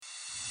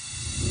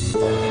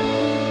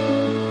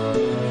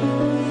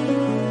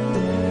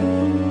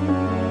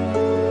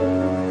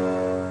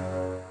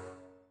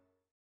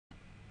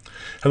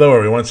Hello,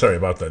 everyone. Sorry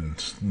about the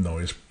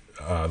noise,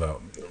 the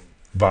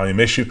volume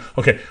issue.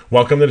 Okay,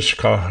 welcome to the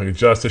Chicago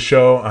Justice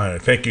Show.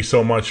 Thank you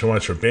so much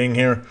for being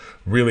here.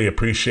 Really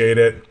appreciate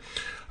it.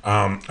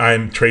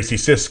 I'm Tracy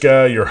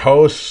Siska, your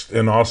host,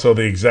 and also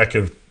the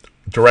executive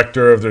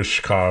director of the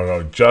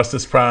Chicago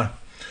Justice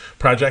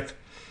Project.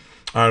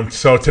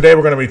 So today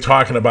we're going to be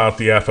talking about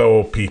the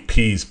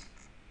FOPP's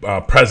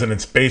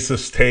president's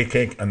basis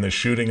taking and the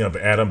shooting of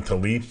Adam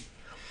Toledo.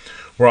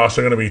 We're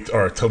also going to be,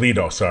 or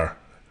Toledo, sorry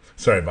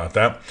about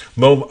that.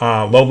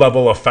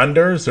 Low-level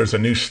offenders. There's a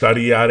new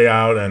study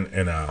out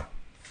and a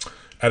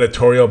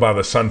editorial by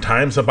the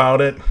Sun-Times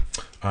about it.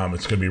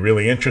 It's going to be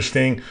really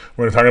interesting.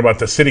 We're going to talk about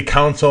the city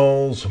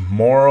council's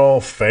moral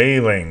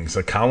failings,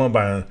 a column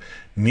by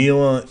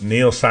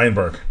Neil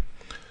Steinberg.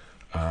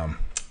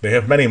 They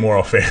have many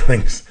moral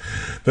failings.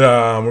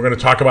 We're going to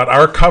talk about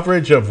our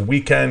coverage of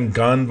weekend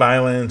gun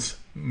violence,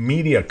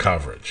 media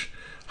coverage.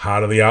 How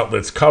do the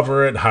outlets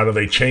cover it? How do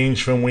they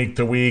change from week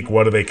to week?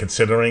 What are they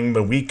considering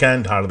the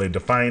weekend? How are they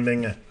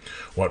defining it?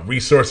 What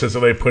resources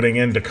are they putting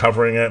into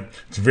covering it?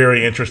 It's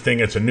very interesting.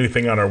 It's a new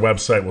thing on our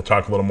website. We'll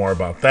talk a little more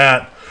about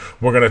that.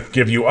 We're going to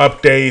give you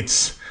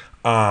updates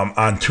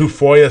on two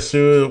FOIA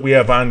suits that we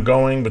have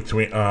ongoing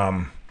between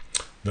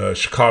the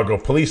Chicago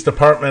Police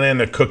Department and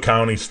the Cook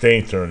County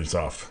State Attorney's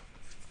Office.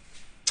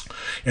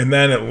 And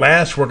then at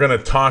last, we're going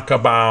to talk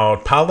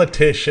about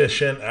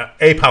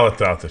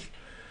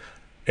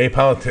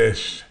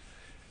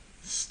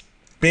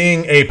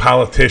being a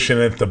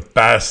politician in the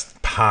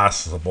best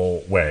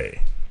possible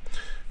way.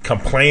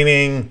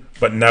 Complaining,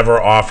 but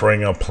never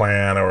offering a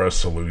plan or a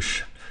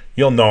solution.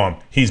 You'll know him.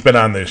 He's been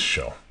on this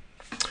show.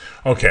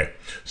 Okay,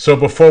 so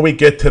before we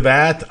get to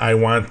that, I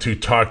want to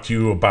talk to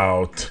you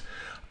about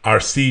our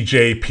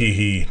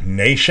CJP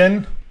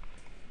Nation.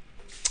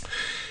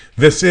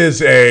 This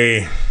is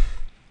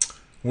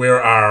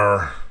where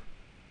our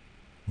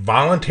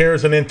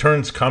volunteers and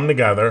interns come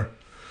together.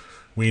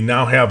 We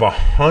now have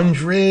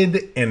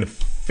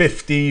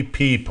 150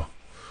 people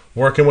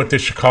working with the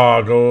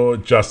Chicago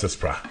Justice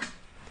Project.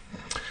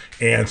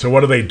 And so what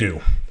do they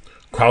do?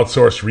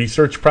 Crowdsource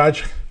research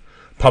project,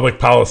 public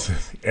policy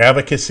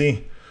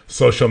advocacy,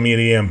 social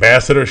media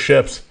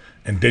ambassadorships,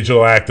 and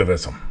digital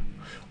activism.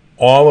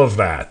 All of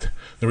that.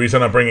 The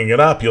reason I'm bringing it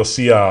up, you'll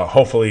see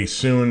hopefully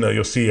soon,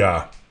 you'll see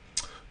the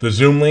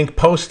Zoom link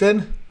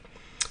posted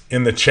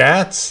in the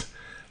chats.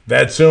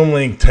 That Zoom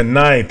link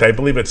tonight, I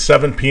believe it's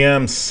 7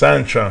 p.m.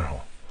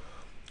 Central.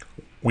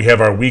 We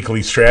have our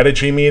weekly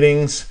strategy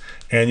meetings,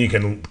 and you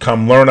can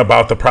come learn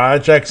about the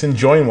projects and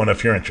join one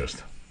if you're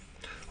interested.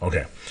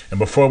 Okay, and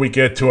before we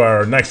get to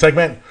our next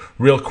segment,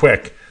 real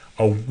quick,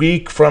 a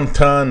week from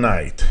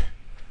tonight,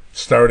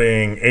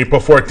 starting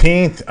April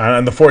 14th,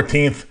 on the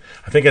 14th,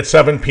 I think at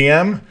 7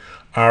 p.m.,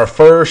 our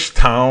first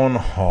town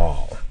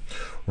hall.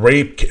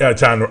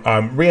 It's on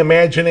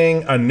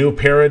reimagining a new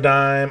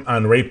paradigm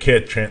on rape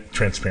kit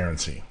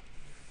transparency.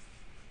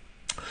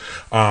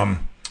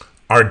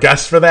 Our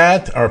guest for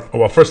that,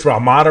 first of all,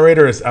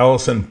 moderator is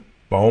Allison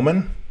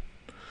Bowen,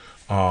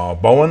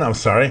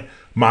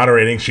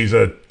 moderating. She's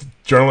a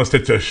journalist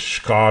at the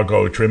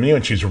Chicago Tribune,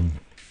 and she's written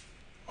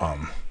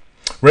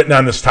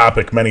on this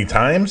topic many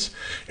times.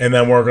 And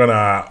then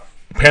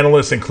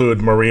panelists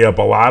include Maria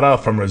Bellata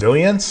from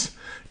Resilience,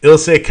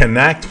 Ilse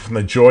Connect from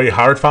the Joy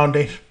Hart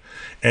Foundation,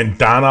 and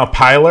Donna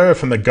Pyler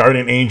from the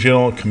Guardian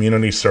Angel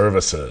Community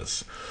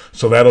Services.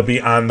 So that'll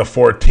be on the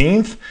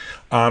 14th.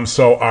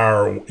 So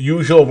our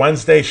usual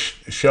Wednesday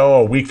show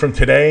a week from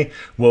today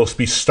will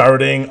be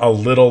starting a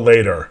little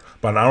later,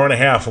 about an hour and a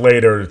half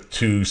later,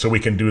 so we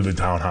can do the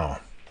town hall.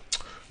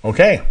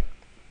 Okay.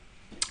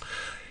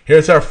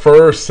 Here's our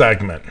first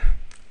segment.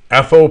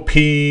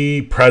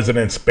 FOP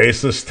President's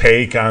Baseless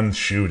Take on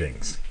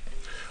Shootings.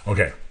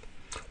 Okay.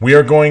 We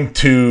are going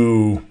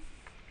to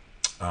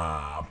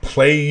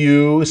play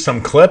you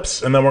some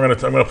clips, and then I'm going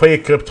to play a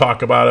clip,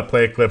 talk about it,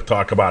 play a clip,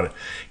 talk about it.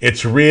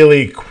 It's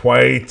really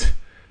quite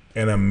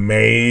an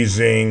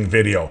amazing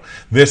video.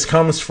 This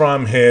comes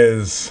from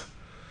the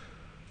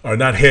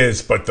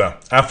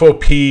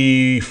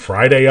FOP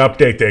Friday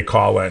Update, they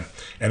call it,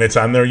 and it's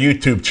on their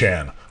YouTube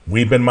channel.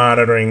 We've been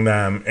monitoring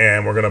them,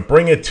 and we're going to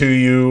bring it to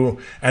you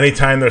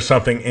anytime there's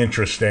something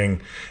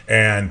interesting.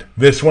 And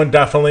this one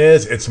definitely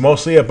is. It's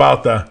mostly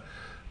about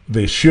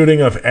the shooting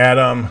of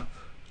Adam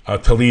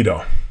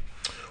Toledo.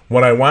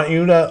 What I want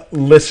you to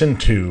listen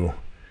to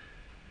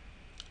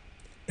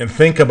and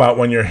think about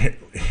when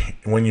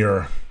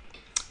you're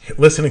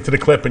listening to the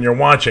clip and you're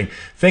watching,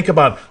 think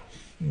about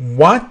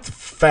what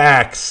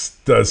facts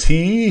does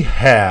he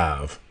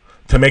have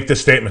to make the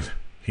statement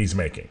he's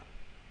making.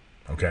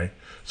 Okay?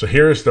 So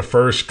here's the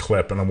first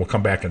clip, and then we'll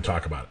come back and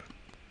talk about it.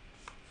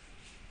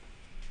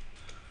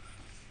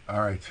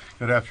 All right.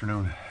 Good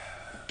afternoon.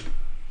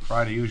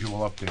 Friday usual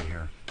update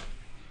here.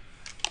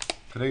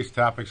 Today's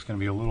topic is going to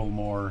be a little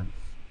more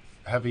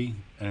heavy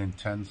and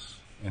intense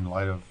in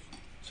light of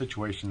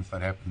situations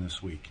that happened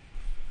this week.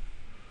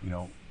 You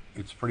know,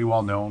 it's pretty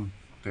well known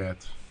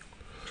that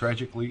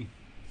tragically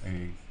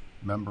a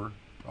member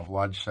of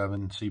Lodge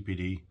 7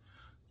 CPD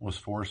was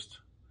forced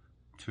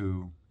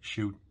to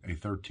shoot a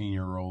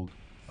 13-year-old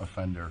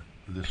offender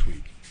this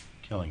week,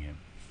 killing him.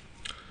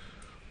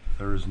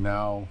 There is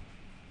now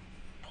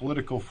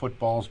political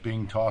footballs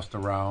being tossed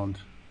around,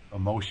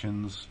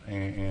 emotions,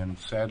 and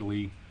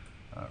sadly,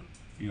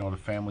 the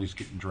family's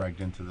getting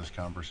dragged into this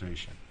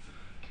conversation.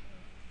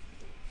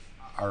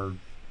 Our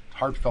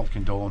heartfelt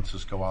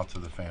condolences go out to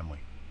the family.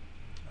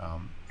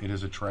 It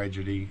is a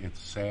tragedy. It's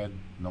sad,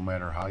 no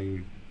matter how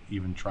you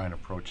even try and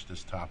approach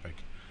this topic,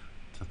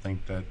 to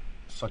think that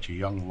such a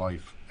young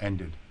life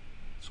ended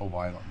so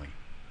violently.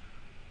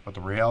 But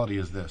the reality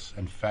is this,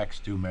 and facts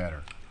do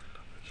matter.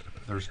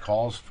 There's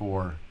calls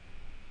for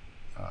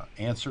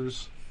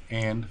answers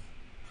and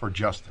for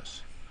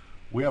justice.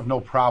 We have no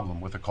problem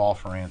with a call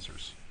for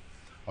answers.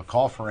 A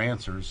call for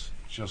answers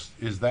just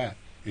is that.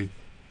 It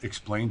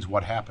explains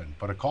what happened.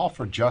 But a call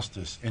for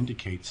justice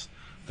indicates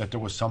that there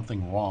was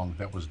something wrong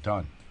that was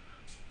done.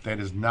 That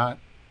is not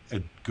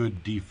a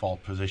good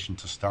default position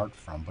to start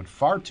from. But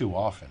far too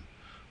often,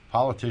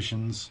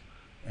 politicians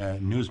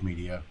and news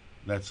media,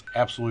 that's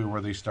absolutely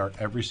where they start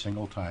every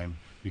single time,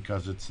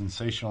 because it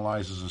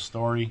sensationalizes a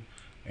story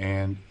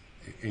and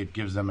it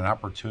gives them an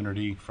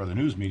opportunity, for the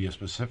news media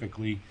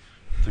specifically,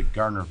 to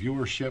garner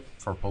viewership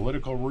for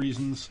political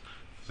reasons.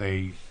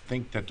 They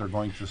think that they're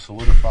going to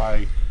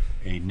solidify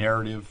a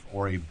narrative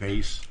or a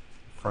base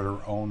for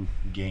their own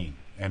gain.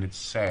 And it's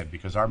sad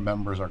because our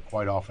members are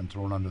quite often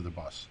thrown under the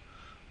bus.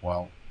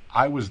 Well,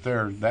 I was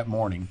there that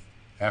morning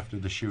after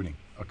the shooting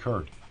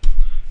occurred.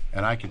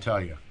 And I can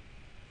tell you,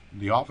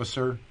 the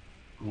officer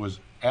was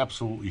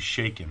absolutely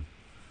shaken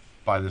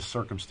by the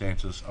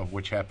circumstances of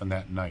which happened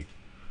that night,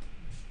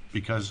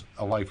 because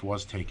a life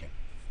was taken.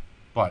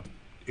 But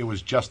it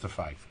was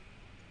justified.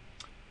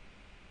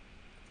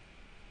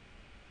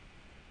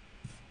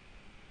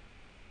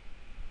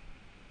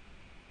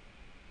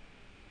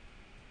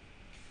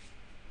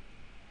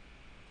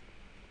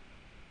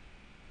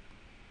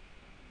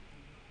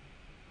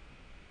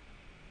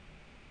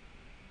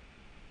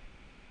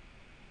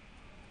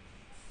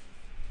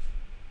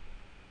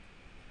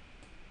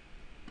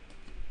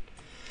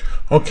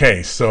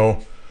 Okay, so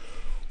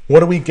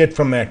what do we get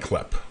from that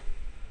clip?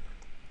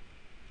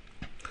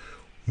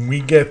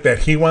 We get that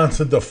he wants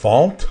a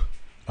default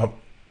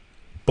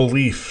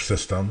belief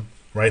system,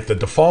 right? The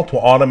default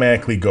will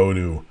automatically go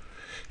to,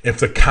 if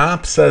the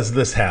cop says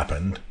this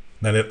happened,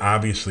 then it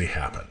obviously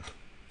happened.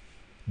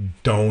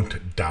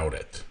 Don't doubt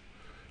it.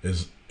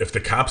 If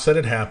the cop said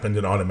it happened,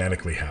 it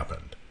automatically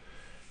happened.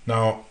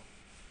 Now,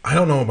 I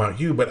don't know about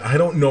you, but I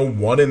don't know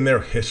what in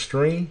their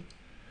history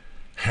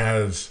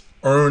has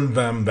earned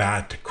them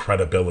that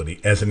credibility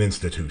as an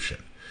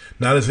institution.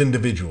 Not as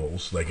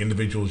individuals, like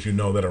individuals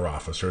that are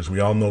officers. We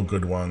all know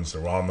good ones.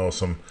 We all know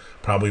some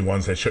probably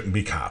ones that shouldn't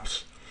be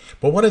cops.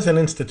 But what is an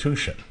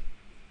institution?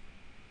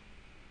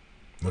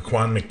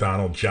 Laquan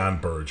McDonald, John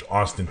Burge,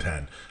 Austin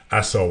 10,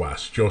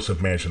 SOS, Joseph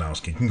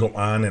Majanowski. You can go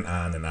on and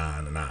on and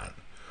on and on,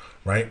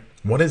 right?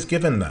 What is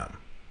given them?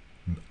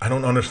 I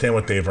don't understand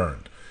what they've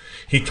earned.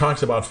 He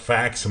talks about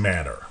facts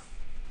matter.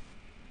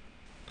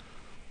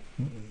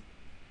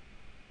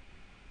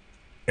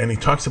 And he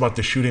talks about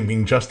the shooting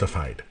being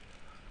justified.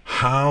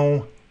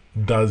 How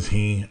does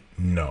he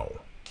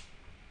know?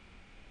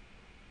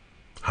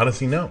 How does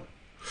he know?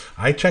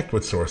 I checked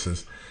with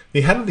sources.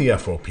 The head of the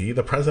FOP,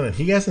 the president,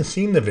 he hasn't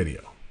seen the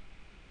video.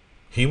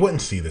 He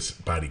wouldn't see this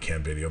body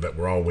cam video that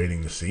we're all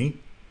waiting to see.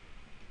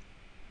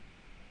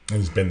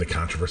 There's been the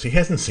controversy. He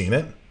hasn't seen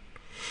it.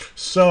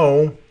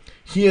 So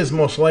he is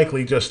most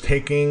likely just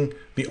taking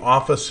the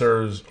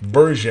officer's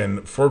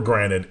version for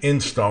granted,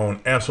 in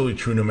stone, absolutely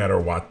true no matter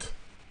what.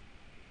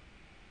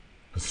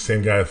 It's the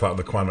same guy that thought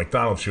the Laquan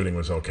McDonald shooting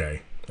was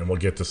okay. And we'll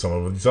get to some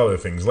of these other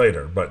things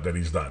later, but that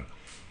he's done.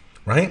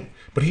 Right?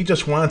 But he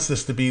just wants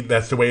this to be,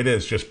 that's the way it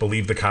is. Just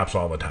believe the cops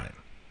all the time.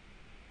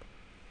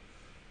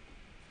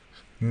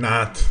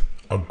 Not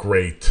a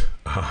great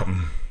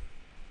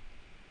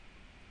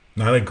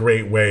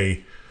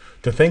way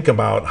to think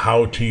about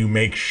how to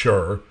make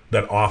sure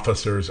that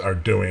officers are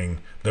doing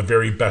the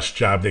very best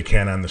job they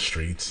can on the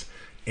streets.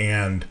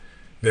 And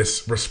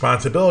this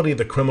responsibility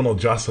the criminal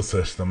justice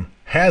system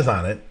has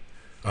on it,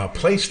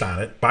 placed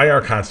on it by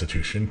our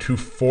Constitution, to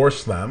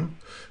force them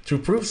to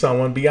prove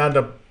someone beyond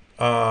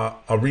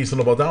a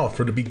reasonable doubt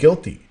for to be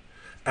guilty.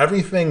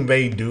 Everything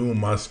they do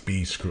must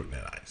be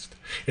scrutinized.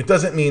 It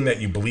doesn't mean that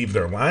you believe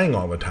they're lying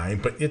all the time,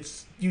 but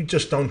you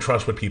just don't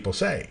trust what people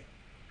say.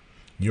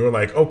 You're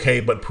like, okay,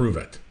 but prove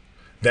it.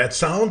 That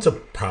sounds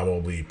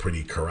probably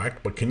pretty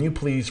correct, but can you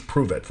please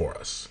prove it for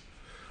us?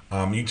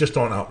 You just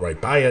don't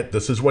outright buy it.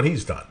 This is what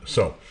he's done.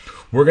 So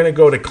we're going to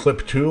go to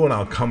clip 2, and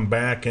I'll come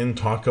back and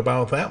talk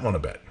about that one a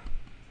bit.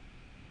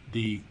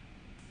 The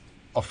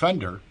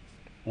offender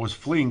was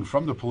fleeing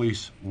from the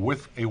police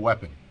with a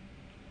weapon.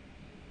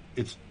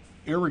 It's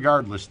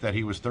irregardless that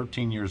he was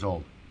 13 years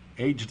old.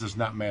 Age does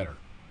not matter.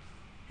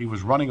 He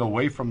was running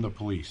away from the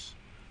police.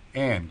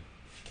 And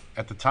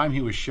at the time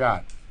he was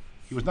shot,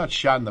 He was not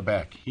shot in the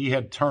back. He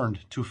had turned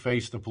to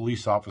face the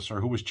police officer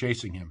who was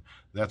chasing him.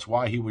 That's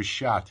why he was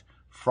shot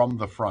from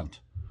the front.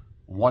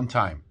 One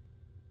time.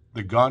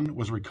 The gun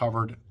was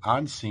recovered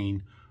on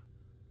scene,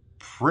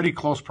 pretty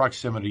close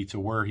proximity to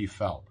where he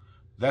fell.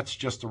 That's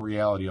just the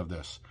reality of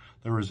this.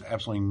 There is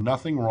absolutely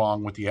nothing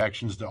wrong with the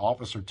actions the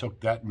officer took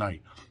that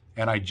night.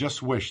 And I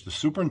just wish the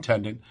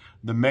superintendent,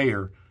 the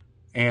mayor,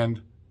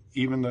 and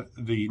even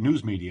the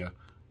news media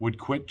would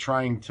quit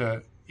trying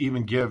to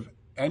even give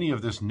any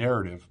of this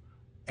narrative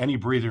any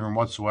breathing room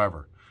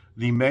whatsoever.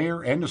 The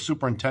mayor and the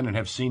superintendent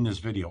have seen this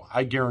video,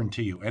 I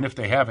guarantee you. And if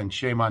they haven't,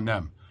 shame on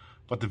them.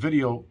 But the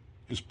video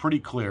is pretty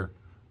clear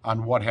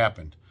on what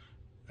happened.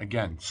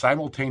 Again,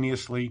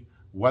 simultaneously,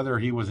 whether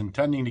he was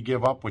intending to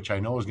give up, which I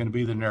know is going to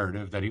be the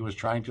narrative, that he was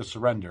trying to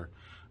surrender,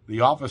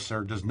 the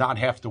officer does not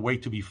have to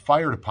wait to be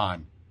fired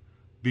upon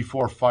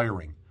before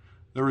firing.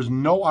 There is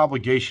no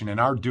obligation in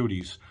our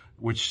duties,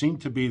 which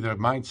seemed to be the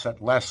mindset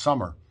last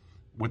summer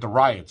with the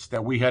riots,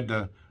 that we had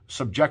to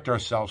subject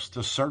ourselves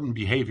to certain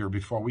behavior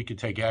before we could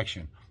take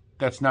action.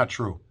 That's not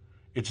true.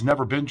 It's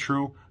never been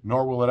true,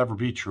 nor will it ever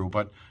be true,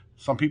 but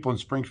some people in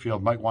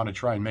Springfield might want to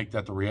try and make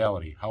that the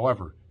reality.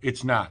 However,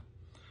 it's not.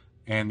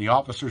 And the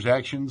officer's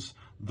actions,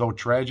 though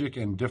tragic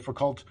and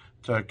difficult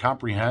to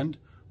comprehend,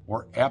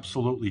 were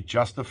absolutely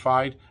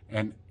justified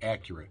and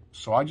accurate.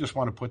 So I just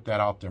want to put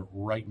that out there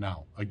right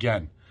now.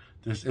 Again,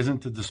 this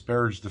isn't to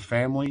disparage the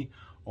family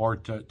or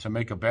to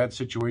make a bad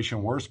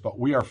situation worse, but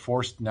we are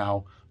forced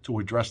now to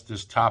address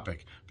this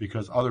topic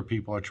because other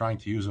people are trying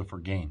to use it for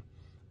gain.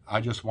 I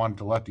just wanted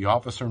to let the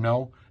officer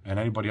know, and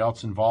anybody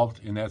else involved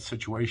in that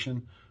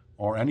situation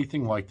or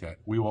anything like that,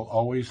 we will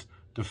always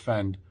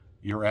defend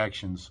your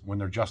actions when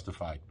they're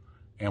justified.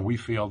 And we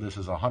feel this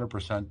is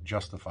 100%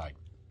 justified.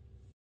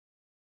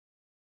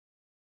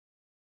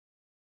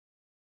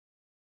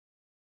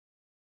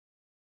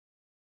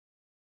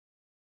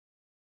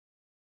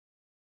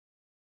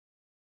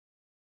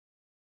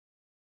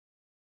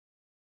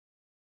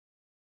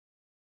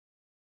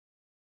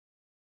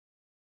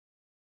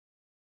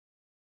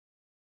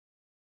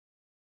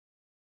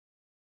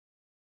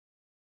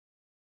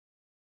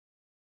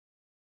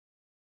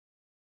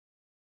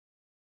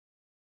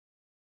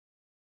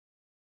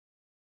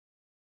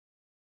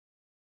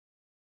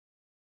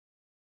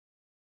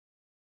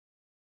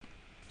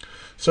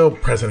 So,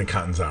 President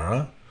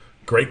Catanzara,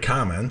 great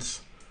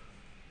comments.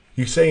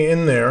 You say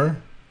in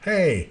there,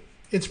 hey,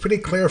 it's pretty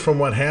clear from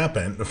what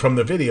happened, from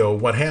the video,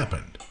 what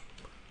happened.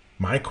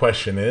 My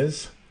question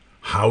is,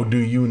 how do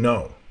you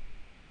know?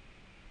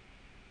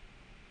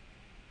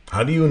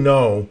 How do you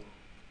know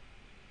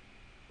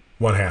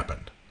what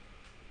happened?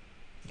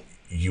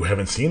 You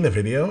haven't seen the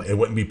video. It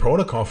wouldn't be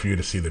protocol for you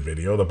to see the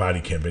video, the body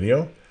cam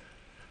video.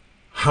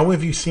 How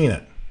have you seen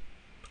it?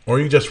 Or are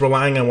you just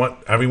relying on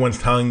what everyone's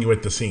telling you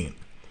at the scene?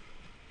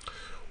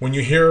 When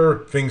you hear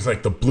things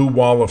like the blue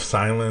wall of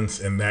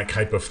silence and that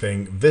type of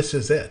thing, this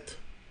is it.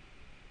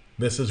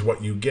 This is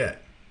what you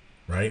get,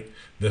 right?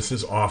 This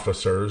is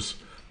officers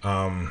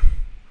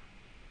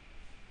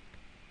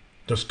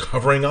just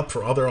covering up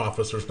for other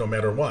officers no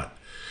matter what.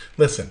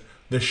 Listen,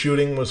 the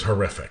shooting was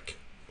horrific.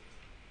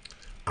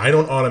 I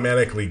don't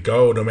automatically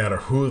go, no matter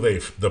who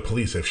the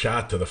police have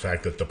shot, to the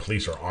fact that the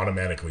police are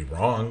automatically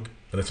wrong,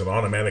 that it's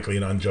automatically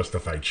an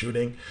unjustified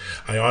shooting.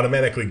 I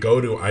automatically go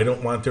to, I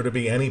don't want there to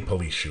be any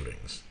police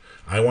shootings.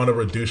 I want to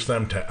reduce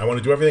them I want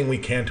to do everything we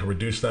can to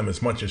reduce them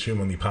as much as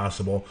humanly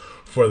possible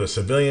for the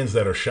civilians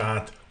that are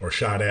shot or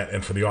shot at,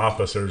 and for the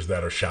officers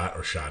that are shot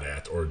or shot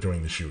at or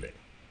doing the shooting.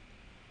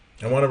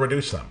 I want to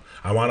reduce them.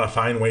 I want to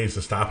find ways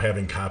to stop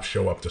having cops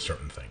show up to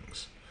certain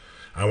things.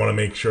 I want to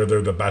make sure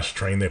they're the best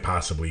trained they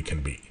possibly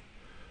can be.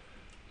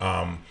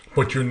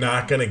 But you're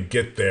not going to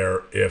get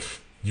there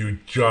if you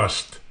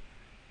just,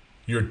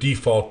 your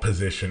default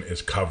position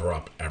is cover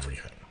up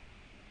everything.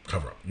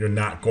 Cover up. You're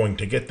not going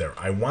to get there.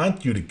 I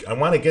want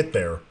to get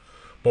there,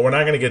 but we're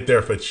not going to get there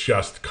if it's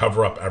just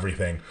cover up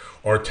everything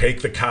or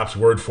take the cop's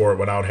word for it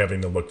without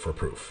having to look for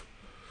proof.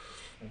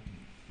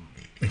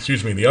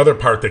 Excuse me, the other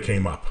part that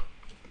came up.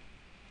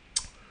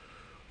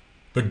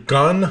 The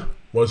gun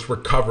was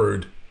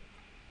recovered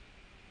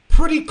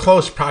pretty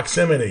close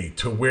proximity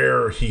to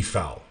where he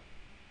fell.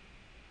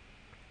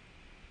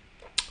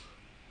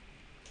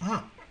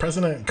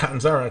 President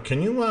Catanzara,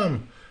 can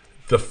you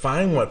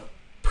define what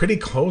pretty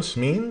close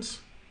means?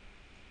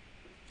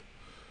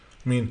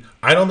 I mean,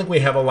 I don't think we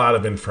have a lot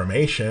of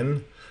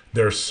information.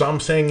 There's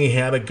some saying he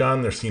had a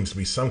gun. There seems to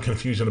be some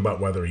confusion about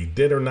whether he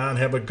did or not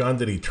have a gun.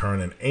 Did he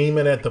turn and aim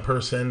it at the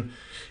person?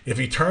 If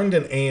he turned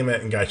and aimed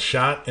it and got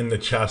shot in the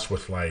chest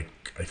with,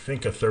 like, I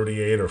think a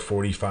 38 or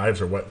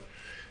 45s or what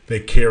they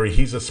carry,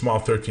 he's a small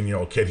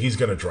 13-year-old kid, he's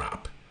going to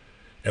drop.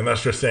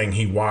 Unless you're saying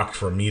he walked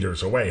for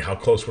meters away. How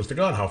close was the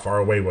gun? How far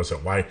away was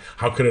it? Why?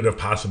 How could it have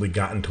possibly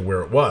gotten to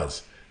where it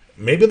was?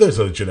 Maybe there's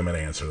a legitimate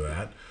answer to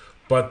that.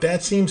 But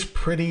that seems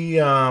pretty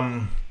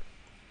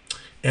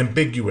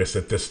ambiguous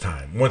at this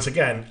time. Once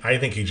again, I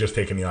think he's just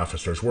taking the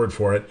officer's word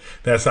for it.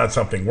 That's not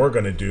something we're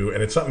going to do.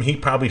 And it's something he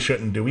probably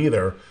shouldn't do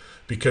either,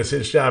 because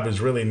his job is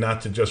really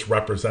not to just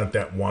represent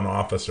that one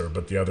officer,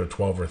 but the other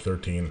 12 or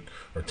 13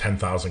 or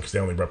 10,000, because they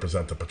only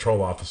represent the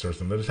patrol officers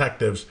and the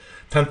detectives,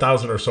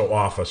 10,000 or so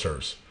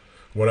officers,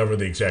 whatever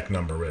the exact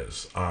number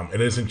is.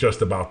 It isn't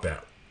just about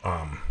that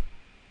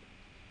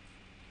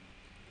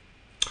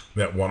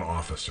that one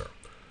officer.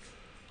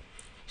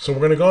 So we're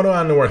going to go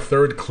on to our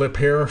third clip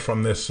here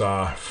from this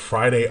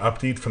Friday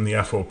update from the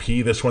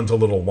FOP. This one's a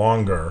little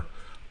longer,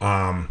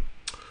 but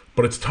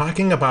it's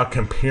talking about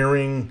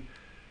comparing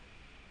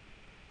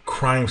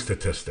crime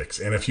statistics.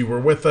 And if you were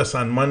with us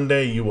on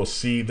Monday, you will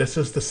see this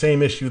is the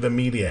same issue the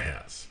media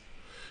has.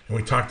 And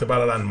we talked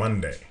about it on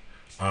Monday.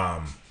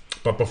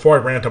 But before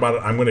I rant about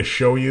it, I'm going to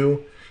show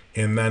you,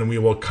 and then we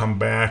will come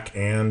back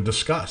and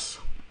discuss.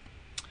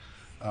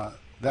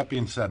 That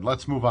being said,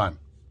 let's move on.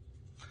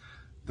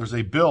 There's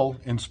a bill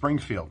in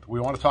Springfield. We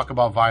want to talk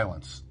about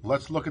violence.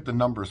 Let's look at the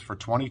numbers for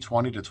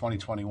 2020 to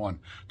 2021.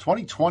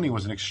 2020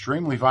 was an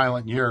extremely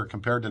violent year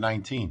compared to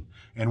 19,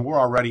 and we're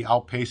already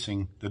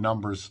outpacing the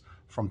numbers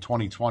from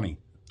 2020,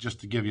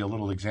 just to give you a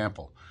little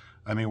example.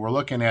 I mean, we're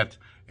looking at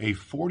a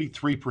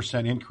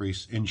 43%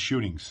 increase in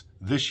shootings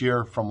this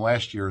year from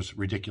last year's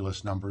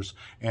ridiculous numbers,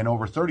 and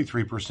over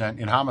 33%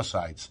 in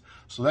homicides.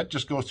 So that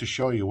just goes to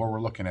show you what we're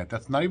looking at.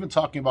 That's not even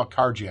talking about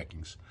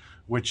carjackings,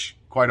 which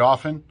quite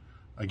often,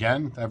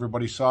 again,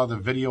 everybody saw the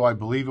video, I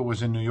believe it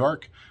was in New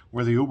York,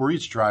 where the Uber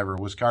Eats driver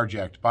was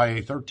carjacked by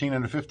a 13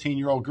 and a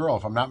 15-year-old girl,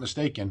 if I'm not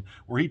mistaken,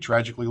 where he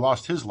tragically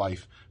lost his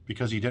life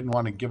because he didn't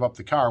want to give up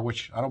the car,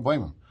 which I don't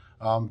blame him.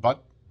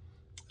 But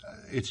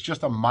it's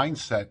just a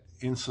mindset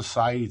in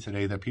society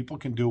today that people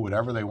can do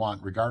whatever they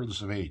want,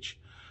 regardless of age.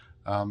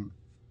 Another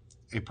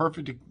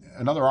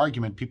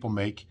argument people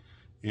make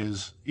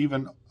is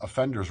even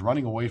offenders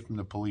running away from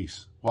the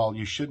police. Well,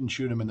 you shouldn't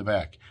shoot them in the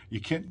back. You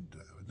can't.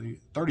 The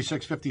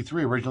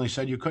 3653 originally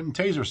said you couldn't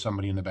taser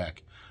somebody in the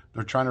back.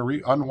 They're trying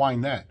to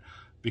unwind that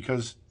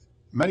because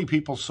many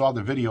people saw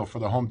the video for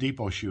the Home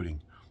Depot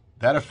shooting.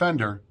 That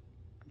offender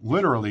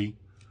literally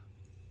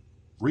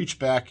reached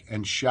back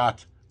and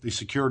shot the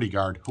security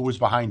guard who was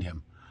behind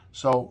him.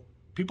 So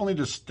people need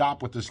to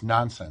stop with this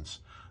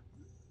nonsense.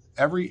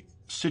 Every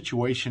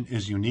situation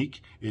is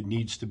unique. It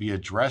needs to be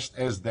addressed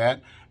as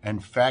that,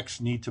 and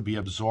facts need to be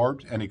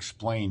absorbed and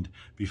explained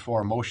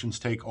before emotions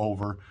take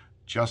over,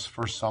 just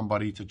for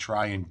somebody to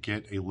try and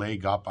get a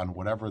leg up on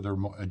whatever their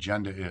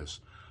agenda is.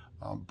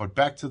 But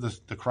back to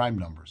the crime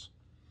numbers.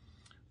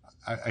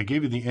 I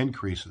gave you the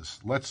increases.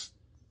 Let's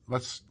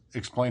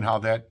explain how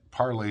that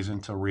parlays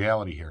into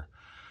reality here.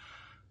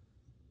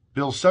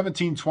 Bill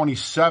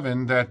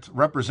 1727 that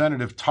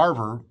Representative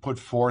Tarver put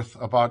forth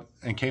about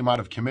and came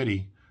out of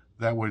committee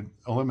that would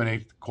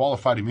eliminate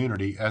qualified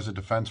immunity as a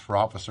defense for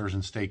officers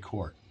in state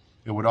court.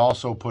 It would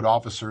also put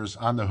officers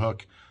on the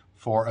hook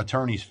for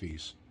attorney's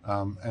fees.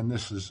 And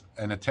this is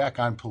an attack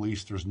on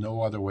police. There's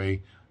no other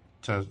way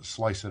to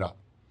slice it up.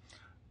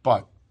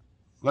 But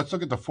let's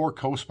look at the four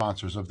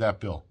co-sponsors of that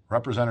bill.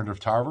 Representative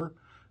Tarver,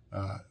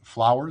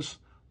 Flowers,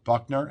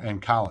 Buckner, and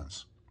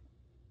Collins.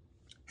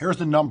 Here's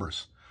the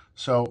numbers.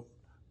 So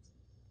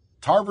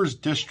Tarver's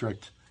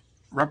district,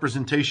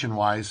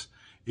 representation-wise,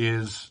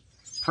 is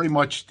pretty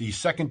much the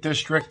 2nd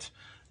district,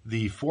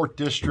 the 4th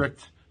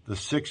district, the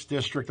 6th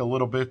district a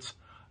little bit.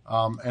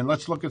 And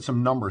let's look at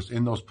some numbers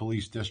in those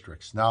police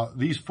districts. Now,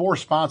 these four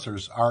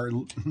sponsors are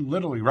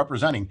literally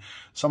representing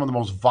some of the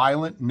most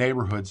violent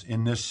neighborhoods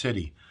in this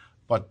city,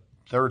 but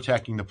they're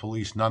attacking the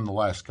police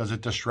nonetheless because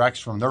it distracts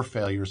from their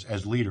failures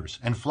as leaders.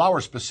 And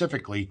Flowers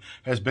specifically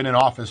has been in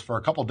office for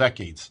a couple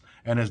decades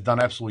and has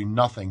done absolutely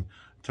nothing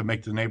to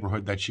make the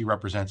neighborhood that she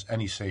represents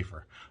any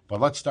safer.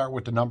 But let's start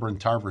with the number in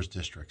Tarver's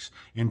districts.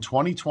 In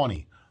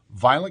 2020,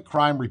 violent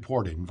crime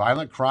reported.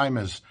 Violent crime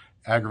is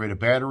aggravated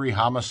battery,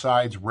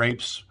 homicides,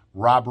 rapes,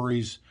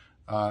 robberies,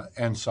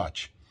 and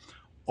such.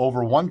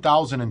 Over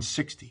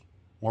 1,060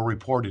 were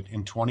reported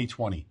in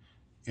 2020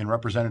 in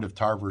Representative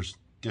Tarver's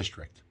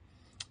district.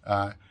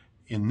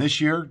 In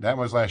this year, that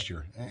was last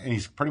year, and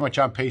he's pretty much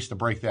on pace to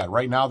break that.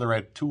 Right now, they're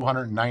at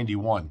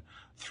 291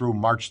 through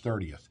March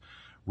 30th.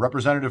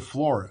 Representative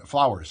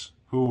Flowers,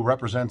 who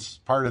represents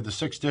part of the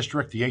 6th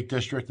district, the 8th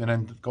district, and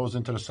then goes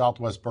into the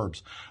southwest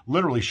burbs.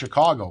 Literally,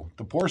 Chicago,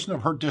 the portion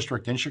of her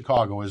district in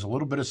Chicago is a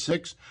little bit of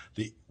 6,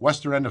 the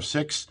western end of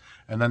 6,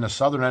 and then the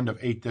southern end of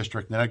 8th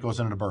district, and then it goes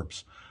into the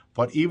burbs.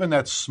 But even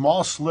that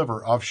small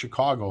sliver of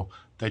Chicago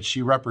that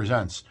she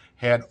represents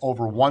had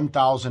over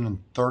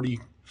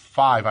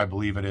 1,035, I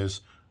believe it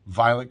is,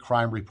 violent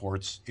crime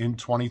reports in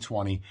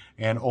 2020,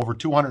 and over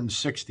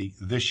 260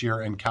 this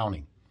year and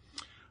counting.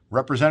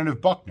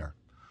 Representative Buckner,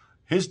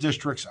 his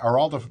districts are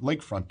all the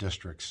lakefront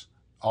districts,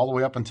 all the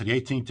way up into the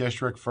 18th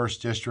district, 1st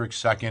district,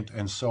 2nd,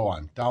 and so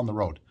on, down the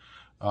road.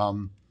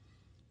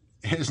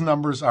 His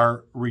numbers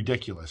are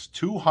ridiculous.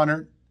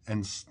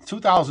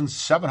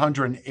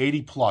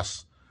 2,780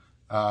 plus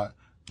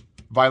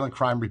violent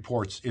crime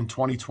reports in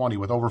 2020,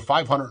 with over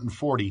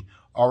 540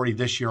 already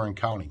this year and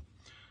counting.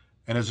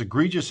 And as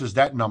egregious as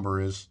that number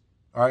is,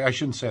 or I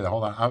shouldn't say that,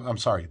 hold on, I'm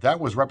sorry. That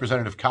was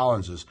Representative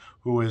Collins's,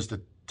 who is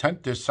the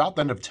south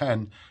end of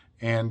 10,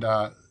 and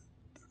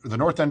the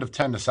north end of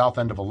 10, the south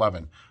end of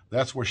 11.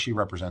 That's where she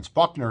represents.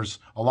 Buckner's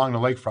along the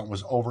lakefront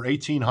was over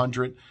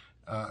 1,800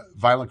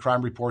 violent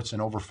crime reports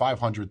and over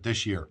 500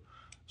 this year.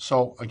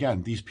 So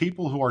again, these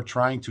people who are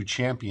trying to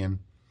champion,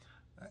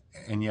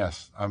 and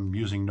yes, I'm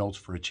using notes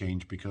for a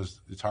change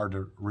because it's hard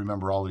to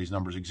remember all of these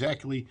numbers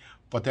exactly.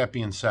 But that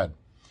being said,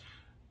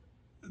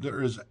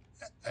 there is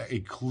a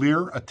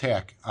clear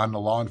attack on the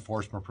law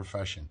enforcement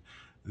profession.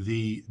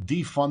 The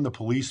defund the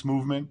police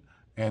movement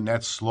and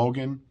that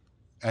slogan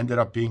ended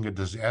up being a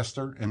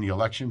disaster in the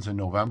elections in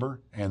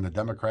November, and the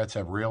Democrats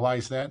have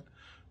realized that.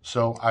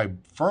 So I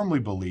firmly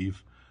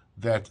believe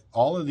that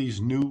all of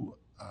these new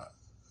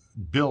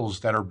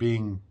bills that are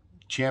being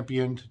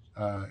championed,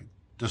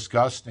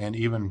 discussed, and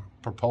even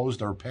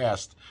proposed or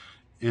passed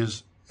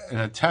is an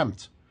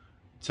attempt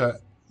to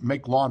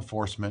make law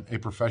enforcement a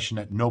profession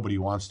that nobody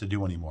wants to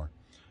do anymore.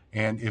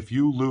 And if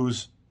you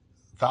lose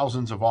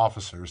thousands of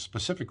officers,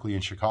 specifically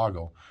in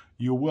Chicago,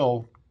 you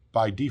will,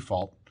 by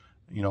default,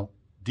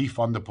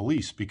 defund the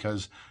police,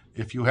 because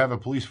if you have a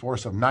police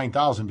force of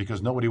 9,000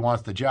 because nobody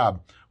wants the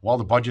job, well,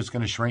 the budget's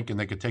going to shrink and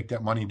they could take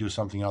that money and do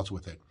something else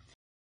with it.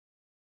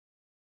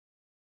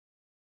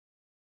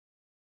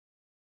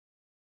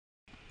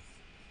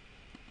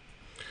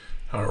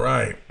 All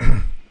right.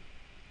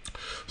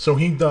 So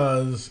he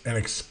does and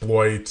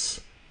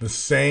exploits the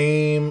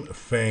same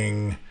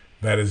thing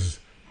that is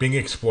being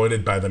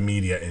exploited by the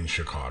media in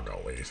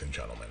Chicago, ladies and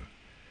gentlemen.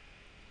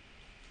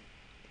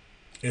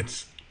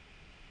 It's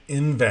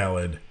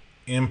invalid,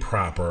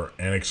 improper,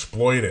 and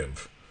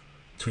exploitive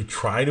to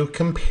try to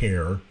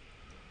compare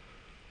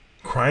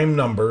crime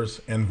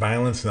numbers and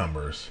violence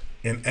numbers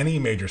in any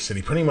major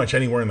city, pretty much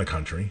anywhere in the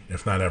country,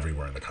 if not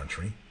everywhere in the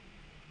country.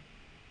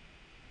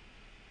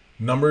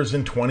 Numbers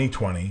in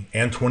 2020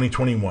 and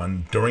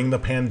 2021 during the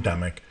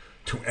pandemic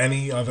to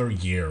any other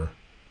year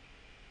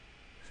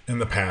in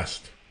the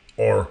past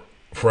or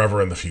forever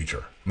in the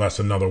future, unless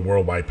another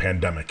worldwide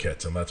pandemic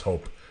hits, and let's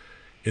hope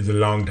it's a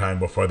long time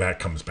before that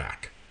comes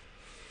back.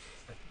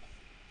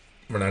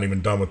 We're not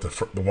even done with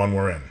the one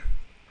we're in.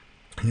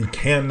 You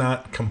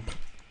cannot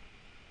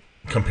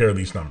compare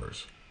these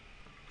numbers.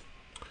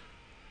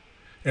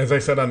 As I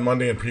said on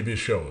Monday in previous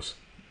shows,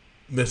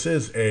 this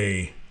is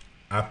a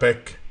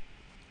epic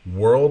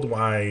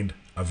worldwide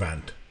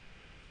event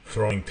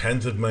throwing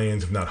tens of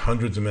millions, if not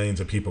hundreds of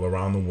millions of people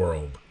around the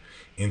world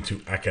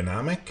into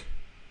economic,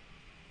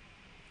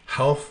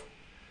 health,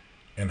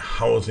 and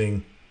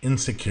housing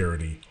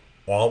insecurity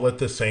all at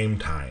the same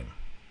time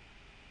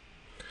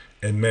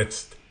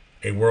amidst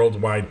a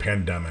worldwide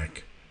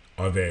pandemic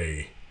of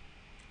a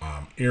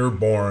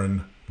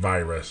airborne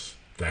virus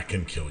that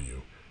can kill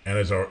you and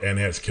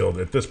has killed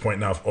at this point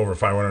now over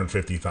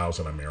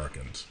 550,000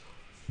 Americans.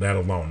 That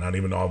alone, not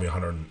even all the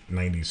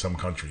 190 some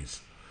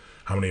countries.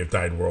 How many have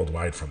died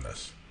worldwide from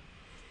this?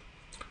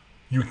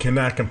 You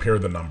cannot compare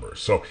the numbers.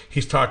 So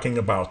he's talking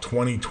about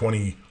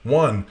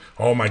 2021.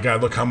 Oh my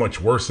God, look how much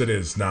worse it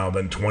is now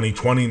than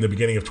 2020 in the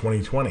beginning of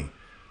 2020.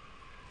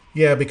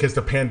 Yeah, because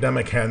the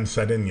pandemic hadn't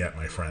set in yet,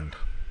 my friend.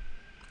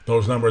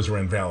 Those numbers are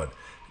invalid.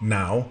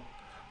 Now,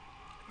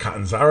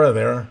 Catanzara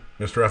there,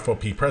 Mr.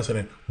 FOP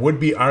president, would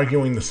be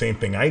arguing the same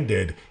thing I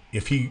did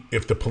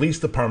if the police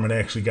department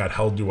actually got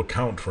held to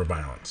account for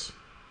violence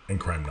and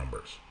crime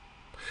numbers.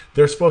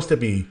 They're supposed to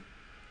be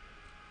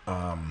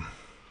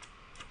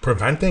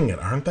preventing it,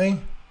 aren't they?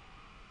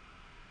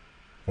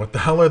 What the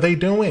hell are they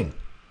doing?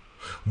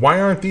 Why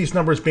aren't these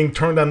numbers being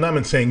turned on them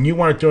and saying, you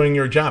aren't doing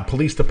your job,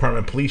 police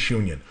department, police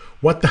union?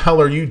 What the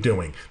hell are you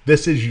doing?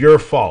 This is your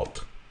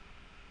fault.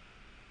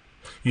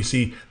 You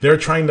see, they're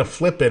trying to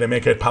flip it and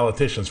make it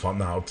politicians' fault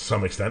now to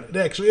some extent. It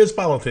actually is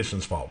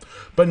politicians' fault.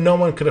 But no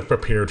one could have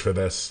prepared for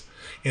this.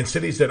 In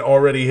cities that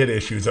already had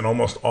issues, and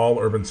almost all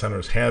urban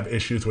centers have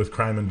issues with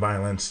crime and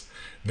violence,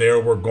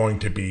 those were going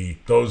to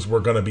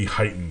be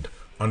heightened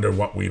under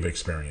what we've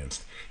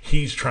experienced.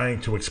 He's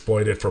trying to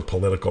exploit it for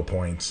political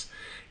points.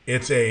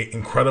 It's a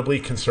incredibly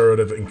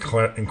conservative,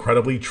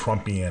 incredibly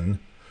Trumpian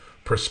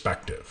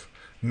perspective.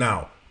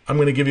 Now, I'm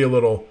going to give you a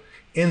little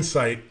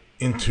insight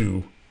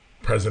into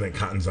President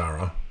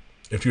Catanzara,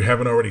 if you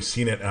haven't already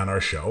seen it on our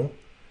show.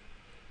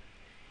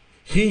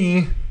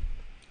 He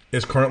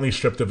is currently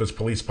stripped of his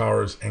police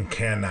powers and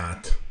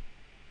cannot.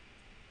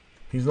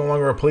 He's no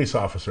longer a police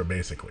officer,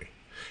 basically.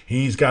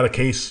 He's got a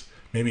case,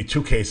 maybe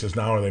two cases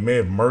now, or they may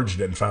have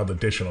merged it and filed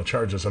additional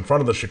charges in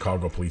front of the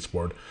Chicago Police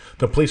Board.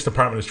 The police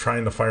department is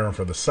trying to fire him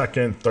for the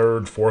second,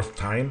 third, fourth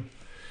time.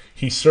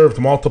 He served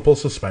multiple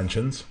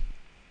suspensions.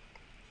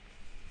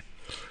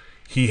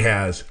 He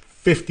has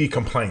 50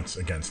 complaints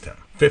against him.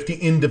 50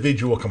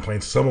 individual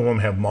complaints. Some of them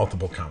have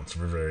multiple counts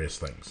for various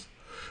things.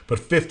 But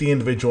 50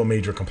 individual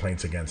major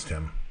complaints against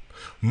him.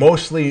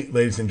 Mostly,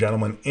 ladies and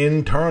gentlemen,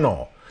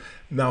 internal.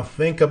 Now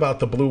think about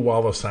the blue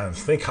wall of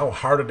silence. Think how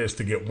hard it is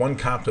to get one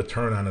cop to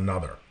turn on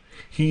another.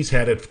 He's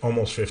had it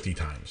almost 50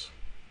 times.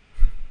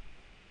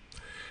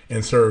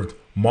 And served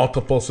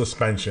multiple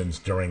suspensions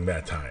during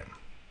that time.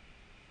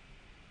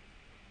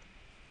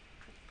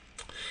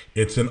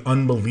 It's an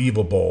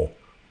unbelievable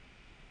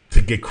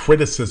to get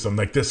criticism.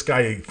 Like, this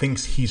guy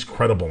thinks he's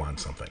credible on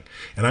something.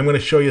 And I'm going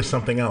to show you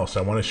something else.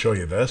 I want to show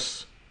you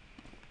this.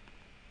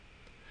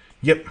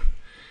 Yep.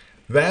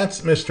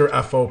 That's Mr.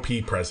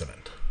 FOP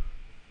president.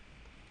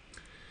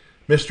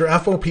 Mr.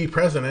 FOP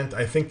president,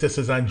 I think this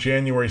is on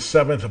January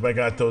 7th, if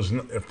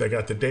I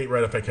got the date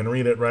right, if I can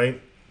read it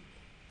right.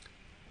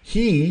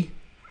 He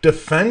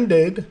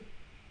defended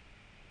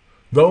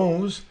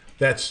those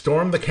that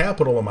stormed the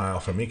Capitol a mile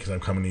from me, because I'm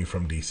coming to you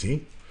from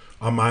D.C.,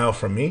 a mile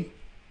from me.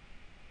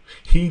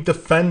 He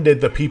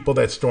defended the people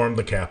that stormed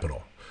the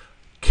Capitol,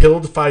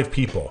 killed 5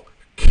 people,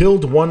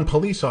 killed 1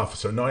 police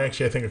officer. No,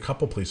 actually, I think a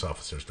couple police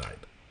officers died.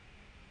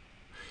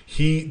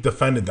 He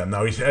defended them.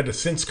 Now, he's had to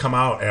since come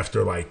out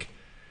after, like,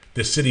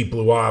 the city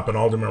blew up and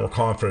aldermen were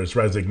calling for his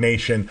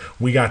resignation.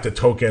 We got the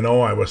token, oh,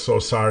 I was so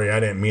sorry,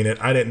 I didn't mean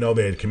it. I didn't know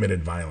they had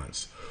committed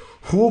violence.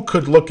 Who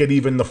could look at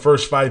even the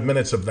first 5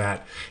 minutes of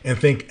that and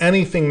think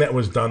anything that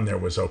was done there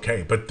was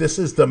okay? But this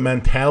is the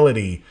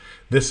mentality,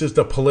 this is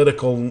the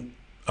political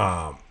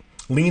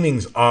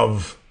leanings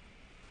of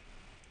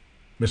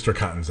Mr.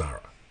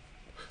 Catanzara.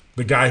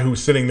 The guy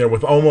who's sitting there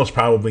with almost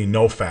probably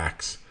no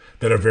facts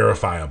that are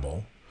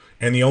verifiable.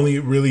 And the only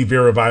really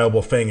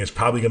verifiable thing is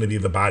probably going to be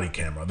the body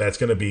camera. That's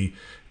going to be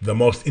the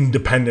most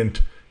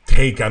independent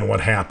take on what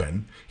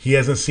happened. He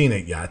hasn't seen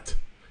it yet.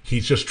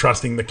 He's just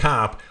trusting the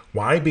cop.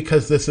 Why?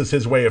 Because this is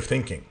his way of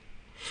thinking.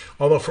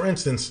 Although, for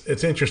instance,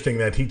 it's interesting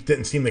that he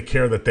didn't seem to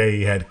care that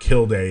they had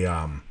killed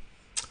a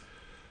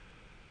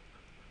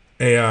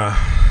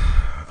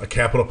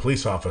Capitol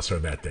police officer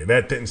that day.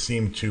 That didn't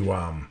seem to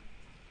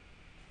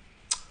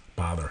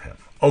bother him.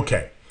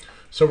 Okay,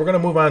 so we're going to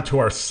move on to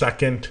our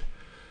second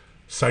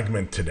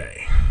segment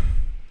today.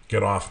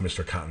 Get off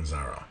Mr.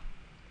 Catanzara.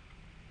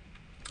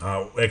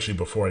 Actually,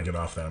 before I get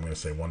off that, I'm going to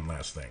say one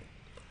last thing.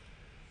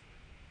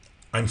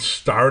 I'm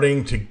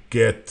starting to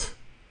get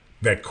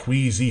that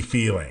queasy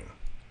feeling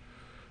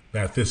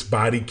that this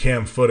body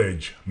cam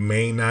footage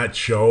may not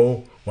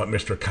show what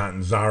Mr.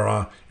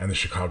 Catanzara and the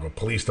Chicago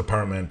Police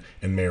Department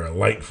and Mayor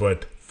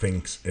Lightfoot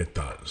thinks it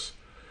does.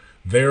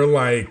 They're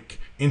like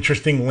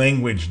interesting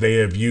language they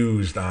have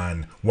used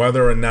on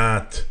whether or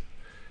not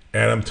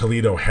Adam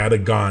Toledo had a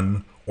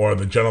gun or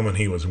the gentleman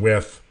he was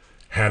with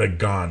had a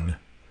gun,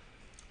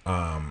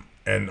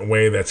 in a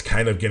way that's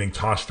kind of getting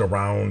tossed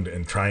around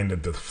and trying to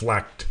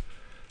deflect.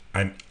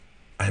 I'm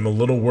a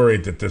little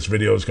worried that this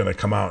video is going to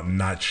come out and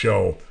not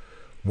show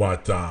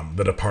what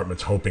the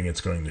department's hoping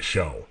it's going to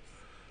show.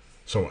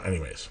 So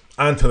anyways,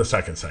 on to the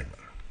second segment.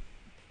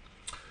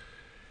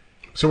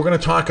 So we're going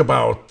to talk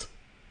about,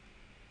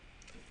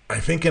 I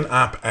think, an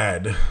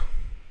op-ed.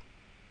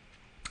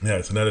 Yeah,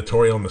 it's an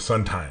editorial in the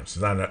Sun-Times.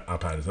 It's not an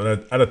op-ed. It's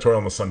an editorial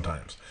in the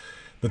Sun-Times.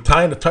 The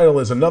title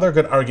is "Another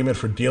Good Argument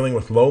for Dealing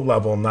with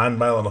Low-Level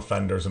Nonviolent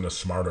Offenders in a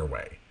Smarter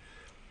Way."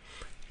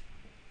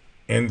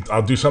 And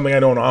I'll do something I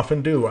don't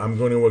often do. I'm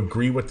going to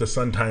agree with the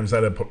Sun-Times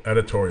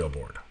editorial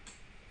board.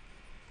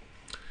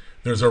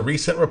 There's a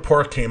recent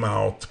report came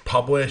out,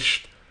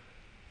 published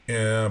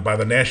by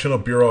the National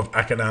Bureau of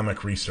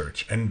Economic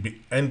Research,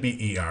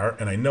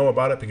 NBER, and I know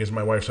about it because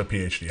my wife's a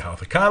PhD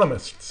health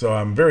economist, so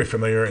I'm very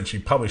familiar, and she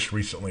published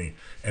recently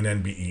an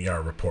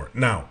NBER report.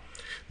 Now,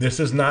 this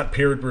is not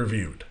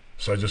peer-reviewed,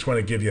 so I just want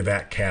to give you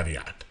that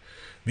caveat.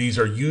 These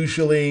are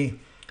usually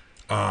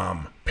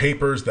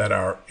papers that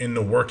are in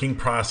the working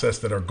process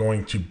that are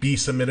going to be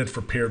submitted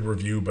for peer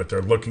review, but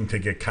they're looking to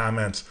get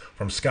comments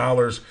from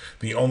scholars.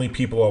 The only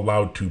people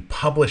allowed to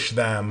publish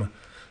them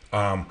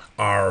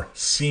are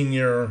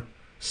senior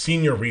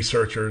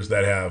researchers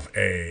that have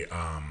a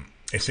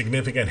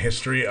significant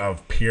history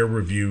of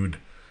peer-reviewed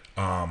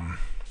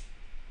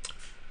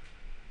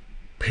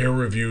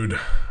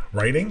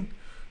writing.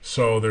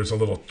 So there's a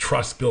little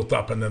trust built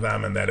up into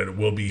them, and that it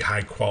will be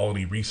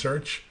high-quality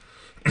research.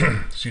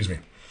 Excuse me.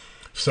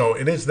 So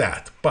it is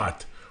that.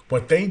 But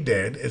what they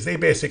did is they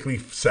basically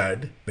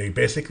found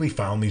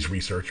these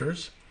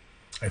researchers.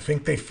 I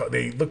think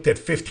they looked at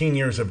 15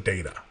 years of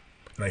data.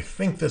 And I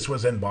think this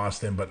was in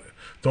Boston, but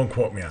don't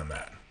quote me on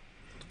that.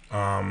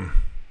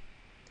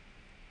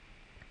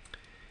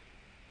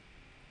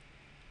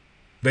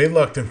 They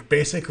looked and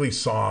basically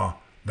saw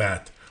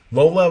that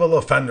low-level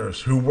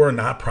offenders who were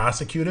not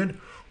prosecuted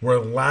were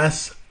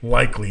less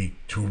likely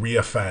to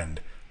reoffend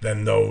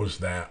than those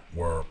that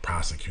were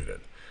prosecuted.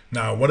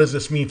 Now, what does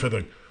this mean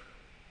for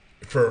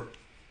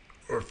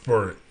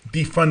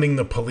defunding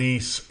the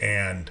police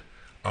and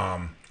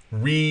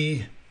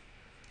reallocating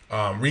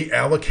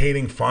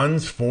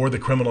funds for the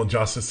criminal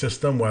justice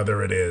system,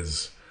 whether it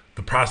is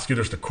the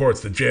prosecutors, the courts,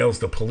 the jails,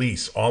 the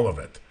police, all of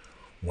it?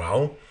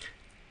 Well,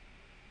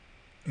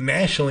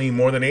 nationally,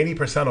 more than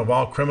 80% of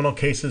all criminal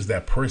cases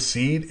that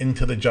proceed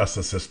into the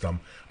justice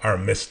system are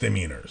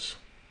misdemeanors.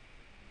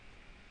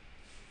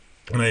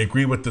 And I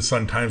agree with the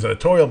Sun-Times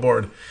editorial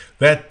board.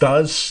 That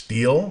does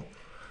steal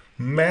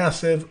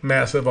massive,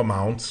 massive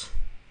amounts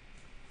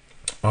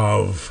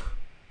of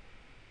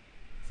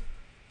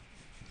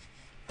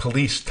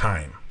police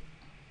time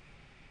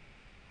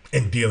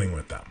in dealing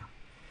with them.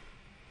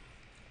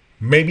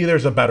 Maybe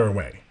there's a better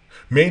way.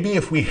 Maybe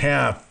if we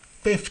have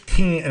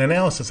an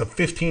analysis of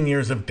 15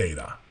 years of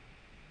data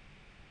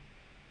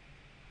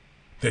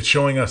that's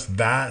showing us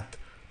that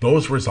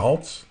those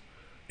results,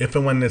 if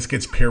and when this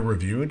gets peer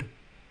reviewed,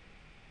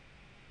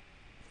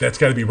 that's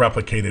got to be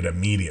replicated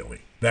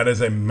immediately. That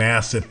is a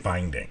massive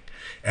finding.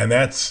 And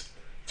that's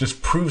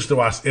just proves to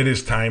us it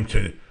is time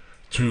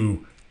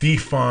to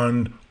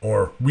defund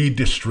or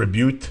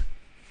redistribute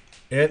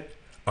it,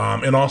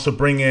 and also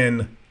bring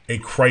in a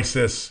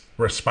crisis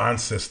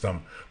response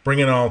system, bring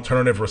in an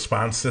alternative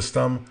response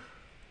system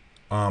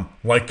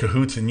like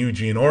Cahoots in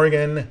Eugene,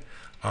 Oregon,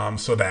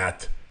 so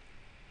that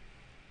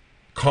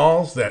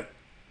calls that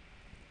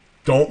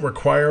don't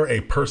require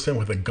a person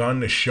with a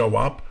gun to show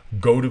up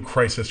go to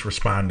crisis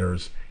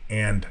responders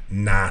and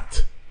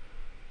not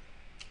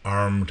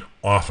armed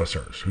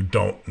officers who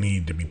don't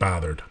need to be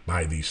bothered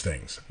by these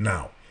things.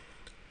 Now,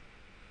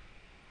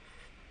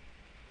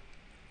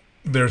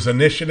 there's an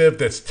initiative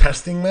that's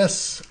testing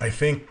this. I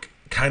think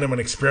kind of an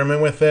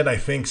experiment with it, I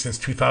think since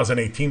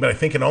 2018, but I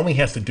think it only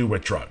has to do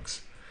with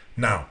drugs.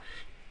 Now,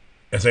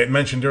 as I had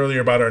mentioned earlier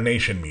about our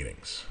nation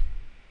meetings,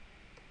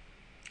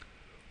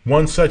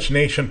 one such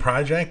nation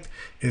project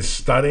is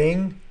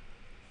studying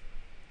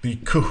the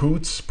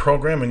Cahoots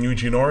program in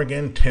Eugene,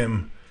 Oregon.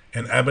 Tim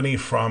and Ebony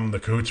from the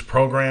Cahoots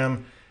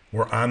program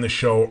were on the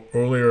show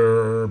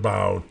earlier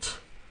about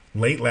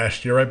late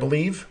last year, I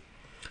believe.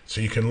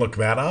 So you can look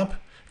that up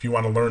if you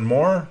want to learn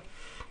more.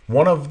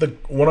 One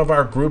of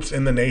our groups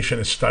in the nation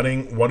is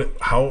studying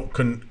how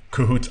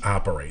Cahoots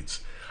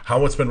operates,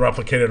 how it's been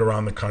replicated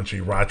around the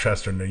country.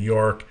 Rochester, New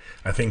York,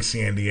 I think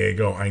San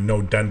Diego. I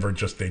know Denver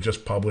they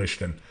just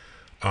published, and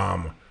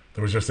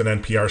there was just an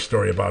NPR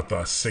story about the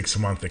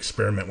 6-month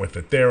experiment with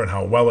it there and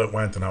how well it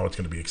went and how it's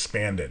going to be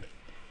expanded.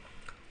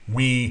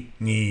 We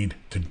need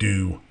to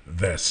do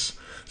this,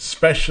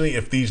 especially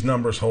if these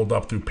numbers hold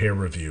up through peer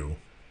review.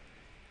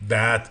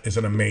 That is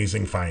an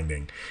amazing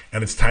finding.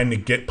 And it's time to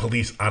get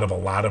police out of a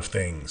lot of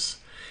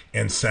things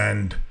and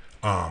send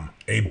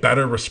a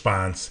better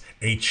response,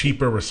 a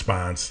cheaper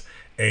response,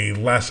 a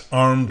less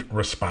armed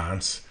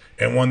response,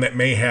 and one that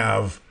may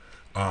have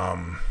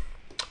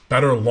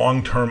better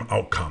long-term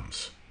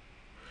outcomes.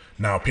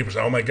 Now, people say,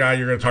 oh my God,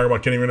 you're going to talk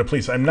about getting rid of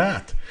police. I'm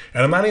not.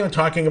 And I'm not even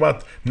talking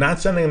about not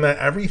sending them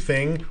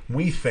everything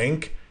we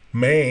think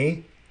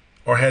may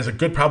or has a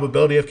good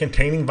probability of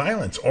containing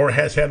violence or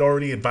has had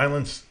already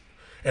violence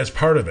as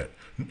part of it.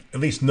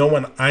 At least no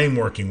one I'm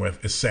working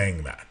with is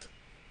saying that.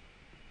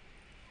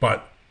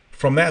 But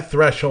from that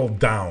threshold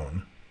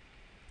down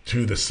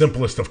to the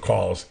simplest of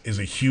calls is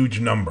a huge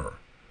number,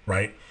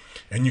 right?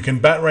 And you can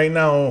bet right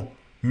now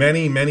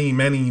many,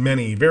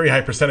 very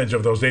high percentage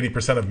of those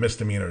 80% of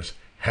misdemeanors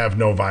have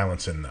no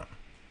violence in them.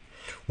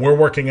 We're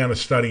working on a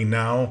study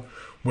now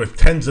with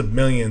tens of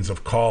millions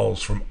of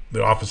calls from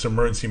the Office of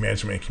Emergency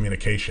Management and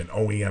Communication,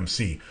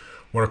 OEMC,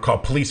 what are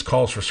called police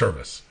calls for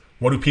service.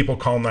 What do people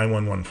call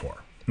 911 for?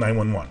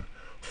 911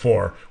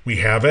 for. We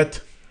have it.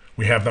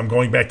 We have them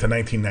going back to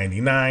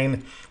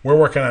 1999. We're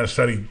working on a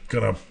study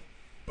going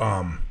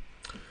to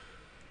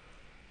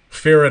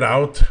ferret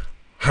out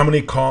how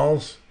many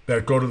calls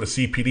that go to the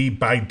CPD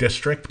by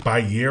district, by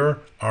year,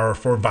 are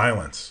for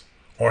violence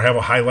or have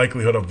a high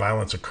likelihood of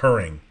violence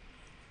occurring,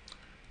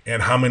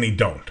 and how many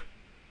don't.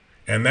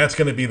 And that's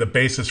going to be the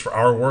basis for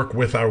our work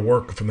with our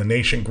work from the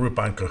Nation Group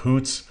on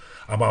Cahoots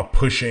about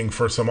pushing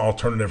for some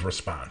alternative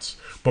response.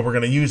 But we're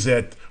going to use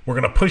it, we're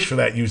going to push for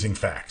that using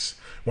facts.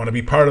 Want to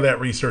be part of that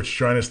research?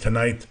 Join us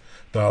tonight.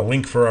 The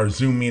link for our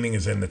Zoom meeting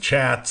is in the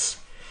chats.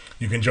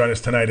 You can join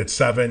us tonight at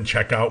 7.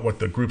 Check out what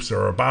the groups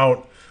are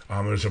about.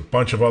 There's a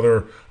bunch of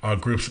other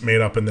groups made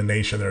up in the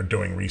nation that are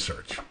doing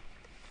research.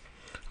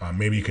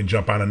 Maybe you can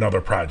jump on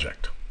another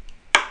project.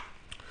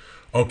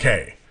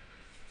 Okay,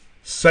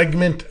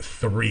 segment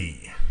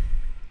 3.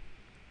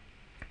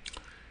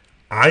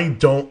 I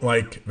don't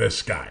like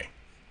this guy.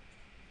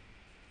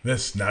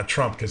 This, not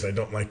Trump, because I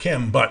don't like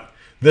him, but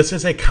this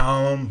is a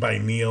column by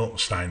Neil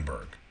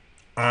Steinberg.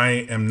 I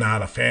am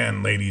not a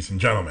fan, ladies and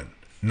gentlemen.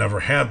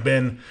 Never have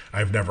been.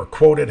 I've never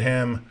quoted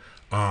him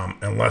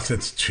unless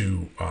it's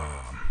to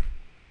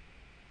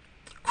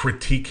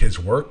critique his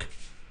work.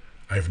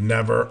 I've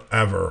never,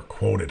 ever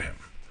quoted him.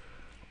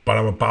 But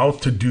I'm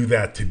about to do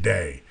that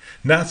today.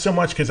 Not so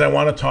much because I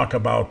want to talk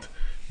about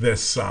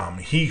this.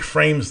 He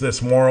frames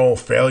this moral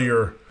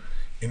failure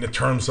in the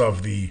terms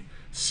of the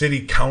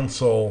city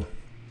council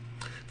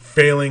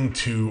failing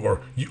to,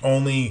 or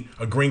only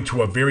agreeing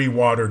to a very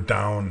watered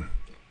down,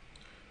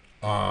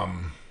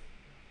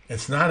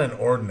 it's not an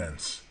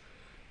ordinance.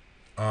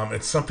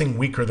 It's something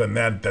weaker than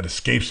that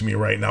escapes me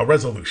right now.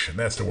 Resolution,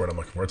 that's the word I'm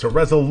looking for. It's a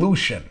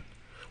resolution,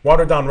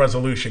 watered down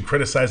resolution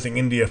criticizing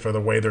India for the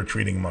way they're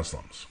treating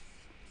Muslims.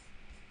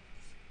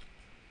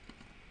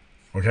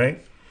 Okay?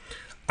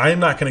 I am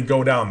not going to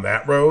go down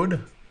that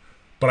road,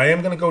 but I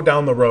am going to go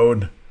down the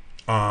road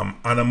on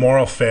a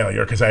moral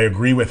failure, because I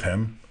agree with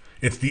him.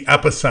 It's the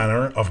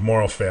epicenter of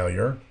moral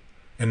failure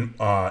and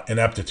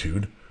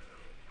ineptitude.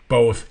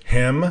 Both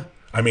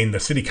the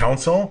city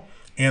council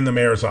and the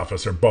mayor's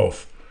office are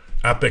both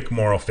epic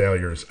moral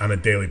failures on a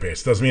daily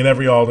basis. Doesn't mean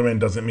every alderman,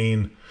 doesn't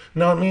mean,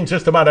 no, it means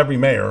just about every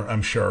mayor,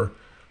 I'm sure,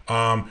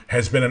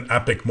 has been an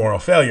epic moral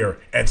failure,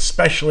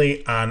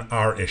 especially on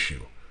our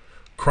issue.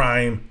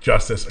 Crime,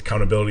 justice,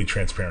 accountability,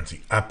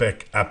 transparency.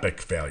 Epic, epic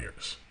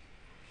failures.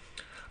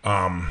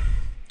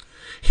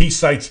 He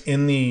cites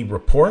in the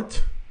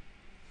report,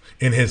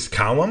 in his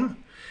column,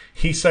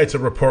 he cites a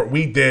report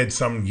we did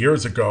some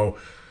years ago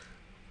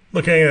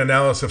looking at an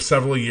analysis of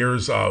several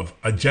years of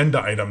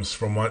agenda items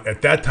from what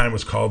at that time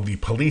was called the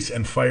Police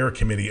and Fire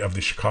Committee of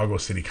the Chicago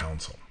City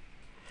Council.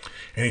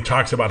 And he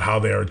talks about how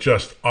they are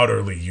just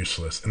utterly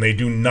useless and they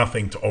do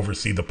nothing to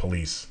oversee the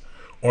police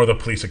or the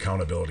police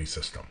accountability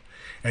system.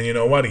 And you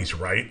know what? He's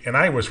right. And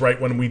I was right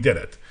when we did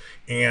it.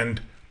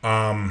 And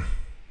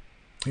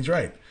he's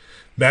right.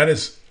 That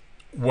is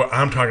what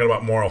I'm talking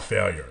about, moral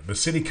failure. The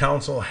city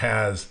council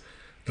has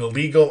the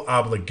legal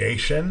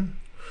obligation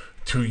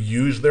to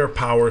use their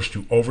powers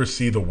to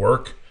oversee the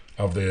work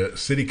of the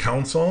city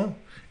council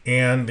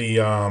and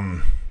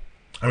to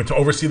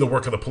oversee the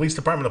work of the police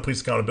department, the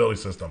police accountability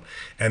system.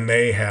 And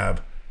they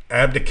have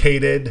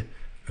abdicated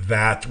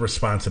that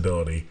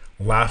responsibility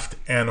left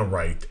and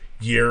right,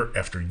 year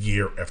after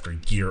year after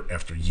year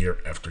after year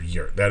after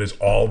year. That is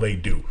all they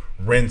do.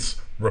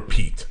 Rinse,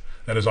 repeat.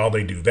 That is all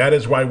they do. That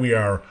is why we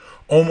are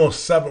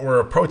we're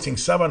approaching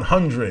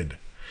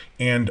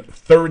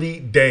 730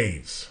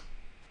 days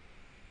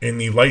in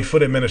the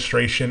Lightfoot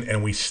administration,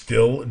 and we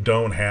still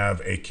don't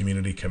have a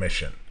community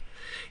commission.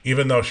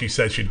 Even though she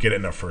said she'd get it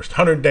in her first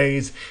 100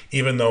 days,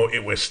 even though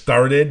it was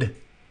started,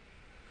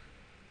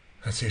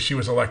 let's see, she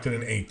was elected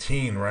in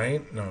 18,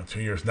 right? No, 2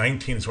 years.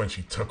 19 is when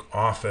she took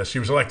office. She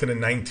was elected in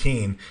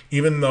 19,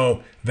 even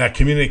though that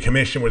community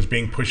commission was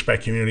being pushed by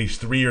communities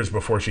 3 years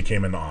before she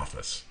came into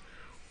office.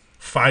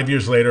 5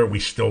 years later, we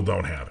still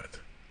don't have it.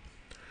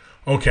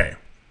 Okay,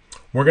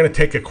 we're going to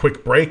take a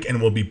quick break,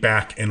 and we'll be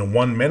back in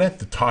 1 minute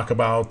to talk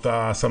about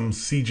some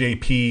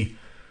CJP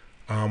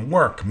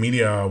work,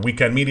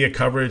 weekend media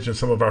coverage, and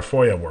some of our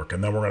FOIA work.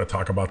 And then we're going to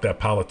talk about that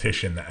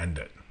politician to end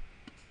it.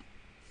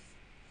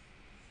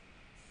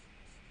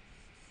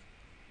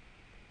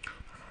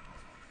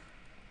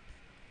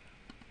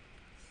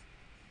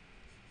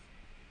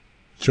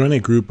 Join a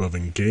group of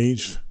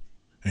engaged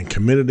and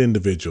committed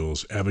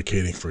individuals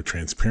advocating for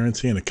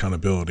transparency and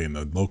accountability in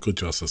the local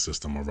justice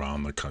system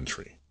around the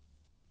country.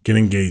 Get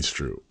engaged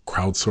through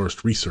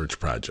crowdsourced research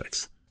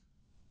projects,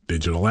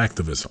 digital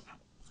activism,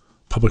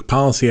 public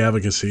policy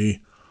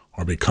advocacy,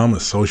 or become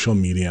a social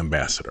media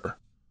ambassador.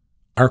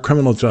 Our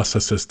criminal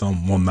justice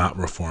system will not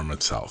reform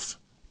itself.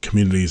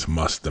 Communities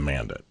must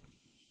demand it.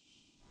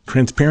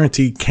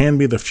 Transparency can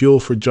be the fuel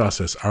for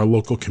justice our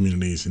local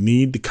communities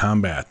need to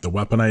combat the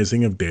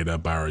weaponizing of data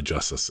by our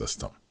justice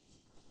system.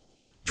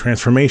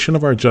 Transformation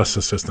of our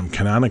justice system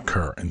cannot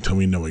occur until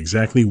we know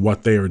exactly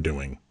what they are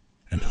doing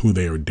and who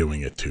they are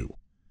doing it to.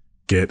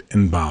 Get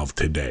involved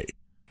today.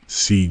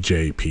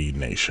 CJP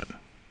Nation.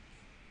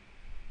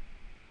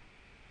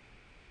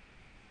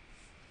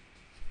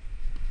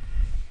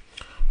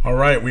 All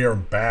right, we are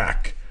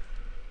back.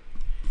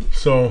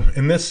 So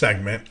in this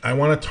segment, I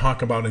want to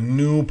talk about a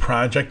new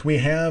project we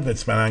have.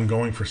 It's been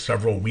ongoing for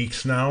several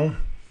weeks now.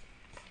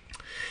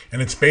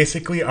 And it's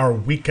basically our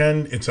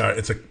weekend. It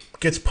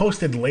gets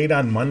posted late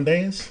on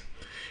Mondays,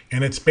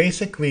 and it's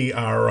basically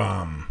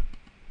our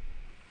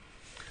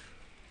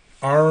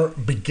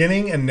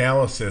beginning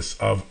analysis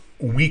of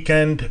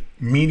weekend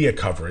media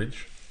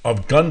coverage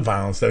of gun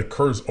violence that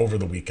occurs over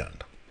the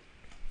weekend.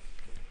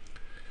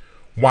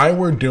 Why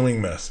we're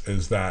doing this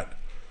is that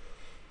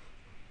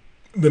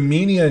the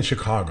media in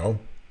Chicago,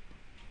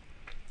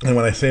 and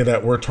when I say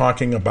that, we're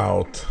talking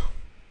about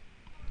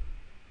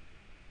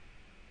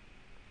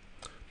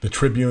the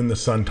Tribune, the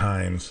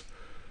Sun-Times,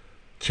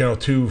 Channel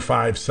 2,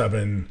 5,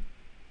 7,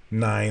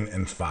 9,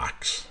 and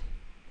Fox.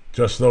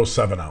 Just those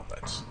 7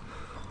 outlets.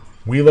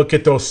 We look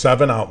at those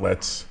 7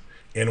 outlets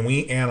and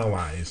we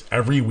analyze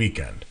every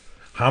weekend.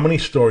 How many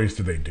stories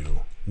do they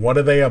do? What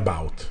are they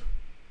about?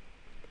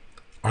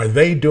 Are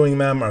they doing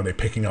them? Are they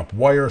picking up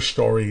wire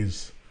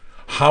stories?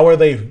 How are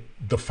they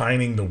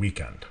defining the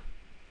weekend?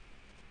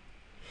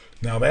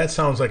 Now that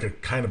sounds like a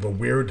kind of a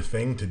weird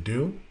thing to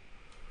do,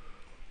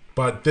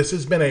 but this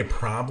has been a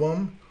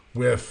problem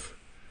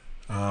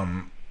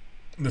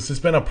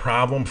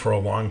for a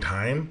long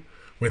time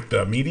with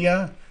the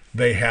media.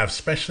 They have,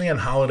 especially on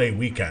holiday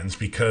weekends,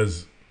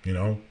 because,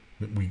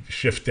 we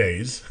shift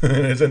days.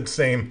 It isn't the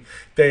same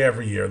day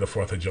every year, the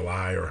 4th of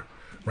July,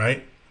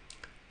 right?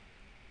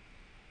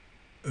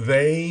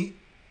 They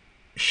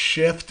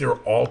shift or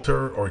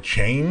alter or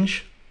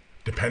change,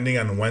 depending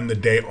on when the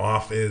day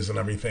off is and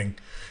everything,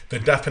 the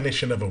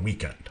definition of a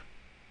weekend.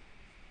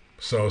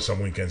 So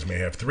some weekends may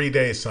have 3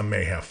 days, some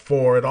may have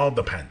 4. It all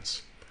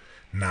depends.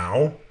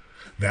 Now,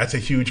 that's a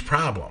huge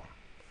problem,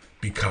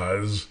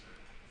 because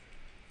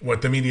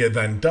what the media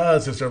then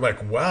does is they're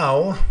like,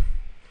 well,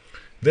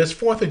 this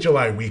 4th of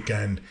July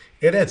weekend,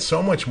 it had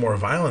so much more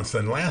violence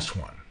than last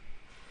one.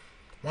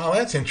 Well,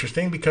 that's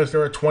interesting, because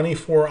there are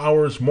 24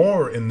 hours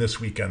more in this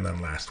weekend than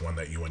last one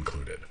that you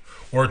included.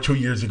 or 2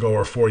 years ago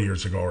or 4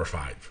 years ago or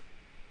 5.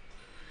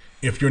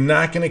 If you're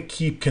not going to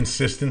keep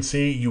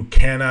consistency, you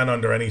cannot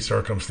under any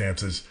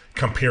circumstances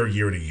compare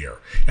year to year.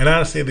 And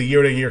honestly, the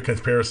year to year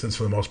comparisons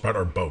for the most part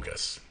are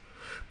bogus.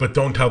 But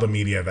don't tell the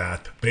media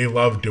that. They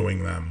love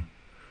doing them.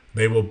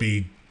 They will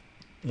be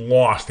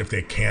lost if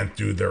they can't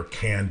do their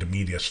canned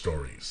media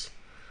stories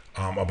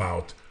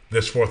about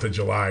this 4th of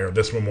July or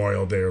this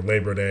Memorial Day or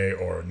Labor Day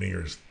or New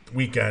Year's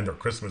weekend or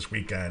Christmas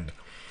weekend,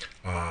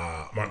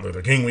 Martin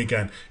Luther King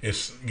weekend.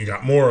 You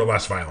got more or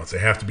less violence. They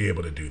have to be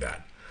able to do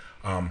that.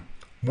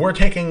 We're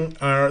taking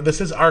this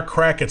is our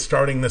crack at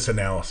starting this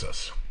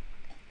analysis.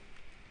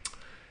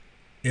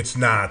 It's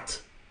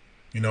not,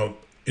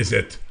 is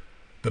it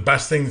the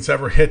best thing that's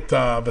ever hit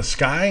the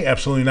sky?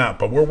 Absolutely not.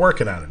 But we're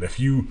working on it. If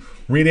you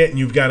read it and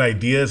you've got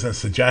ideas and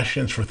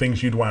suggestions for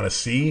things you'd want to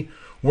see,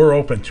 we're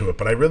open to it.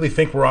 But I really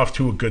think we're off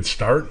to a good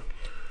start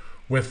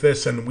with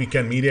this and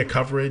weekend media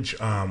coverage.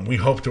 We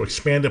hope to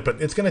expand it,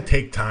 but it's going to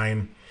take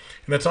time.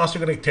 And it's also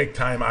going to take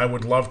time. I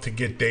would love to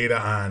get data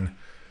on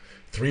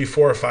 3,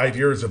 4, or 5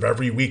 years of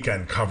every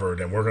weekend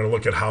covered. And we're going to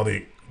look at how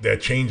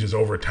that changes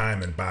over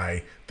time and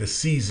by the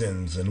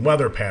seasons and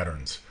weather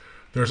patterns.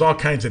 There's all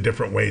kinds of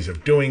different ways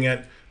of doing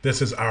it.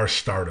 This is our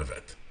start of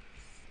it.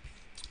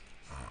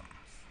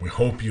 We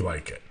hope you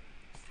like it.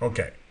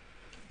 Okay,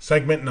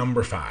 segment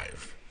number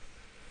 5.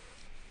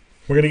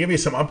 We're going to give you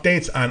some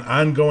updates on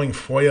ongoing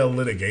FOIA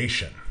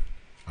litigation.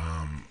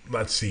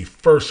 Let's see.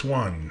 First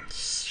one,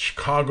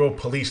 Chicago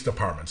Police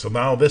Department. So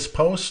now there's a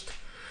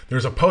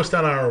post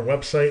on our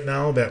website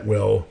now that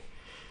will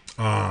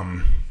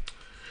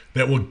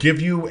give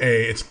you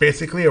it's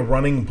basically a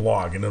running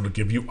blog, and it'll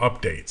give you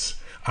updates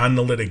on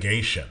the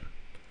litigation.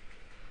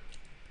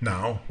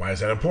 Now, why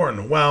is that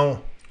important?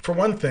 Well, for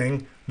one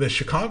thing, the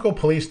Chicago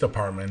Police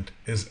Department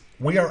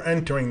we are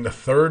entering the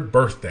 3rd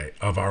birthday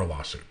of our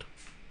lawsuit.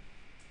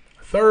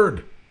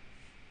 Third.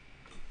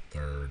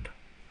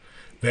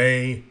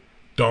 They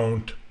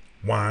don't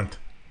want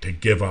to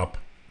give up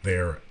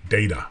their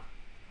data,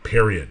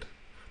 period.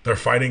 They're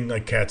fighting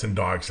like cats and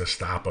dogs to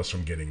stop us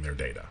from getting their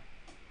data.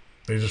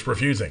 They're just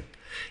refusing.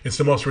 It's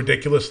the most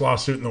ridiculous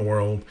lawsuit in the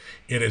world.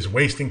 It is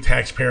wasting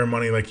taxpayer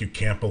money like you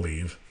can't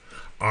believe.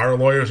 Our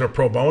lawyers are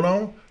pro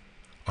bono.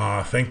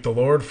 Thank the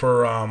Lord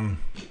for,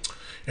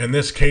 in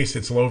this case,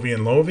 it's Lovey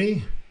and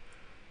Lovey.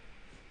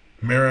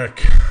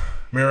 Merrick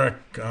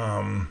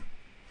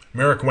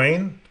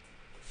Wayne,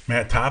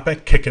 Matt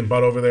Topic, kicking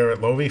butt over there at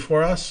Lovey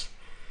for us.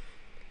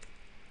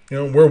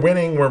 We're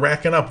winning. We're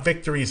racking up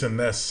victories in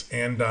this,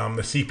 and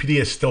the CPD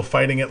is still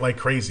fighting it like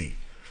crazy.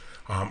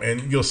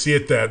 And you'll see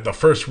it that the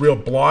first real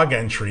blog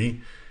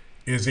entry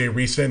is a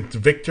recent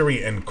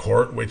victory in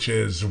court, which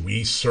is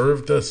we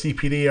served the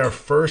CPD our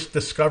first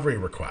discovery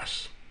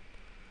request.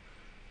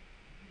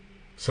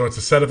 So it's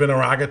a set of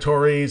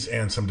interrogatories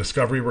and some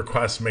discovery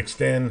requests mixed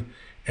in,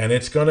 and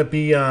it's going to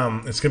be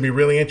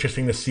really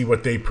interesting to see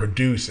what they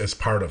produce as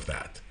part of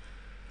that.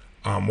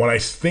 What I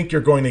think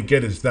you're going to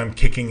get is them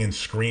kicking and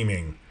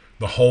screaming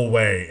the whole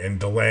way and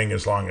delaying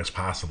as long as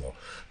possible,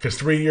 because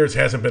 3 years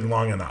hasn't been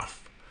long enough.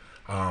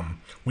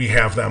 We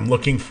have them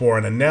looking for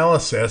an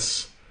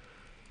analysis.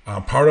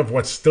 Part of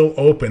what's still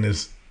open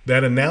is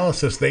that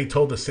analysis they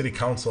told the city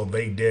council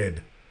they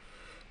did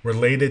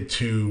related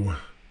to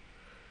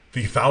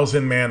the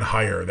 1,000-man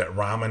hire that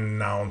Rahman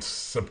announced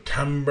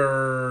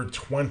September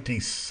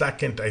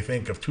 22nd, I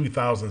think, of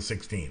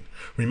 2016.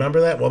 Remember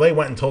that? Well, they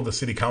went and told the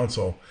city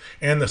council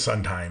and the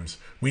Sun-Times,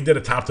 we did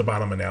a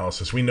top-to-bottom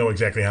analysis. We know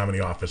exactly how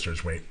many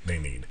officers they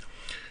need.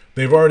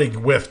 They've already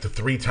whiffed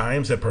 3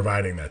 times at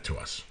providing that to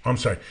us. I'm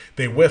sorry.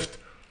 They whiffed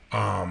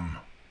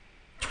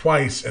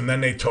twice, and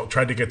then they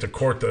tried to get to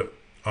court to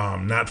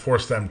not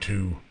force them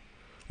to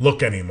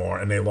look anymore,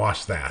 and they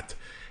lost that.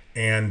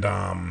 And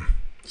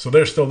so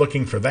they're still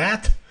looking for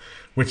that,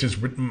 which is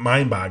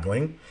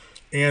mind-boggling.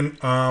 And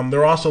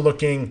they're also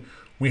looking.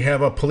 We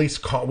have a police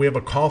call. We have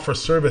a call for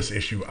service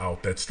issue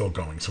out that's still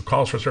going. So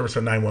calls for service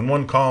are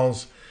 911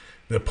 calls.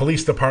 The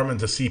police department,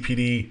 the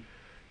CPD,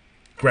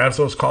 grabs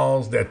those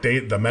calls, the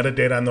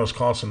metadata on those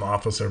calls from the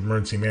Office of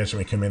Emergency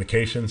Management and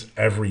Communications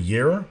every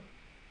year,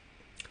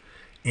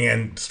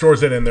 and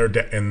stores it in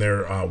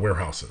their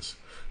warehouses,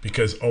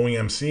 because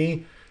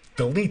OEMC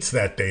deletes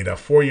that data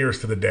 4 years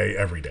to the day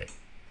every day.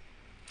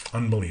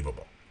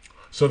 Unbelievable.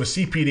 So the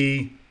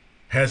CPD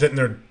has it in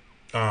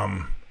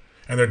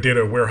their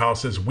data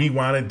warehouses. We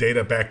wanted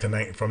data back to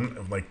from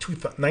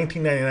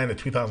 1999 to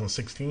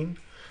 2016.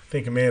 I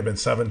think it may have been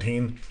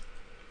 17.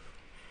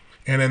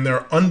 And in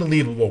their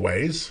unbelievable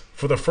ways,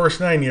 for the first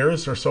 9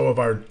 years or so of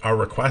our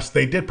request,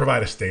 they did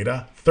provide us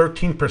data.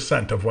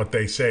 13% of what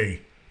they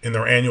say in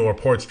their annual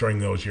reports during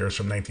those years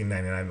from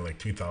 1999 to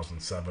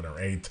 2007 or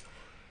 8.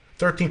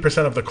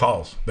 13% of the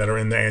calls that are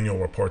in the annual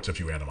reports, if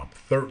you add them up.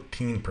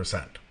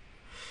 13%.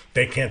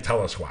 They can't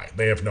tell us why.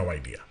 They have no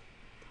idea.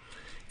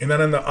 And then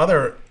in the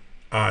other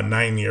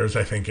 9 years,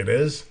 I think it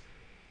is,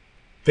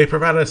 they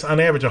provided us on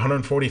average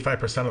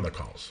 145% of the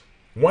calls.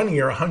 1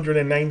 year,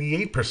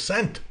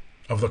 198%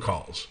 of the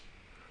calls.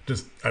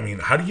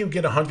 How do you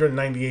get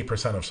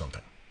 198% of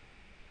something?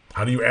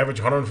 How do you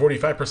average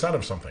 145%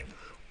 of something?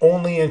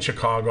 Only in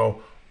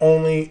Chicago,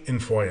 only in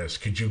FOIAs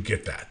could you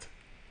get that.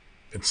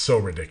 It's so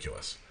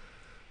ridiculous.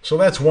 So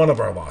that's one of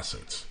our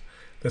lawsuits.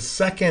 The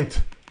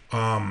second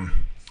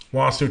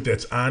lawsuit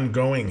that's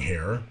ongoing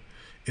here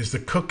is the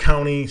Cook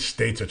County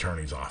State's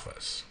Attorney's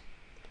Office.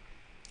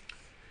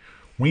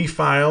 We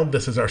filed,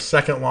 this is our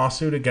second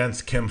lawsuit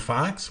against Kim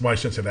Foxx. Well, I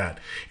shouldn't say that.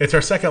 It's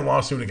our second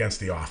lawsuit against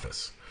the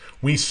office.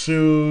 We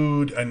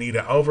sued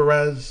Anita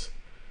Alvarez.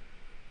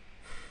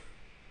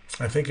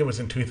 I think it was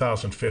in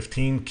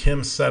 2015.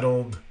 Kim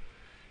settled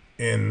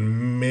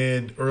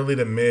in early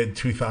to mid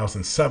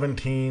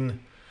 2017.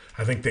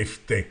 I think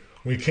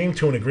we came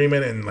to an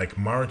agreement in like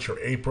March or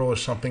April or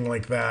something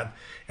like that.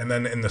 And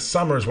then in the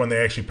summers when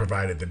they actually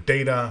provided the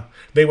data,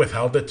 they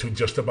withheld it to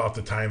just about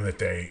the time that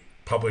they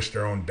published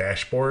their own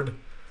dashboard.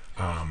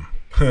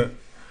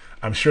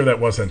 I'm sure that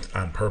wasn't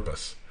on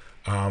purpose.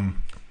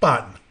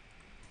 But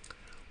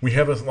we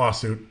have a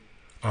lawsuit.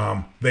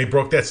 They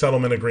broke that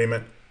settlement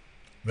agreement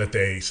that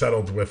they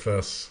settled with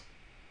us.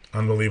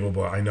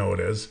 Unbelievable. I know it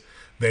is.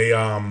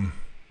 And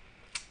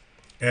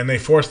they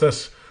forced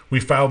us. We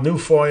filed new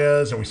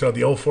FOIAs and we still had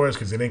the old FOIAs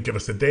because they didn't give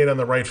us the data in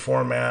the right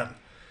format.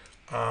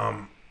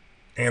 And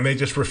they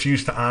just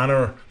refused to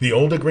honor the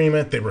old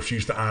agreement. They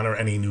refused to honor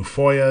any new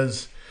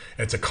FOIAs.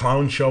 It's a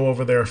clown show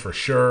over there for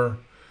sure.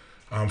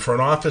 For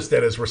an office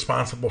that is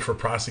responsible for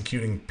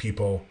prosecuting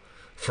people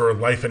for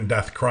life and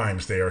death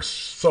crimes, they are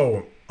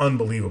so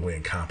unbelievably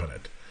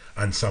incompetent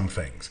on some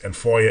things. And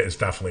FOIA is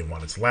definitely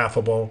one. It's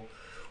laughable.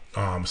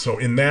 So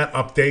in that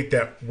update,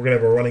 that we're going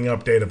to have a running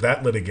update of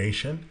that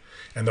litigation.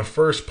 And the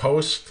first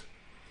post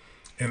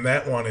in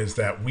that one is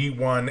that we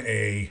won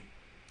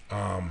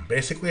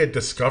basically a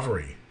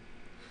discovery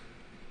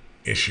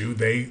issue.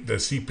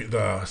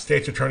 The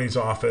state's attorney's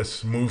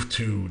office moved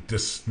to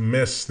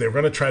dismiss. They were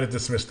going to try to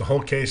dismiss the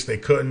whole case. They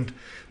couldn't.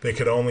 They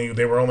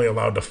were only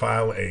allowed to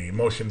file a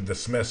motion to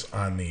dismiss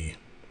on the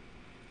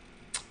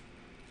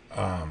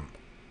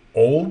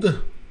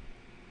old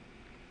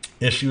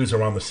issues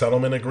around the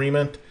settlement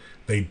agreement.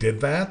 They did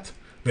that.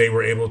 They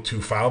were able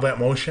to file that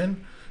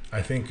motion.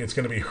 I think it's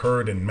going to be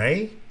heard in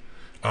May.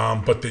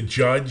 But the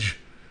judge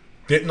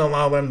didn't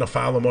allow them to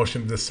file a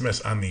motion to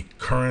dismiss on the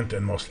current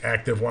and most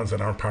active ones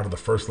that aren't part of the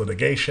first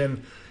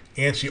litigation.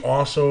 And she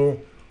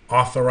also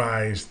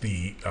authorized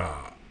the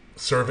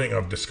serving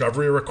of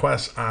discovery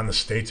requests on the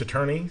state's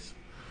attorneys.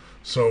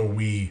 So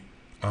we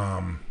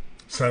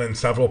sent in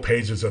several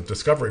pages of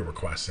discovery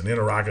requests and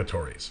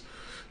interrogatories.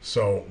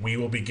 So we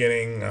will be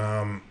getting,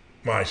 well,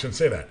 I shouldn't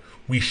say that.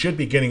 We should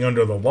be getting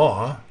under the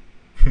law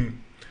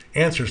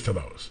answers to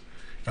those.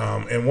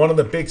 And one of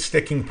the big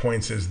sticking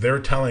points is they're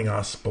telling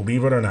us,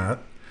 believe it or not,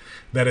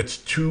 that it's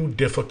too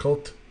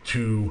difficult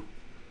to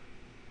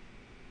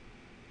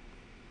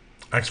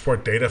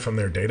export data from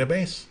their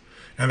database,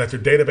 and that their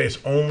database,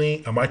 only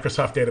a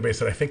Microsoft database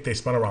that I think they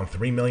spent around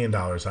 $3 million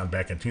on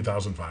back in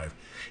 2005,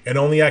 it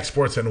only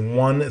exports in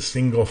one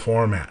single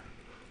format.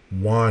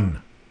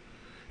 One.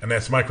 And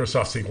that's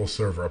Microsoft SQL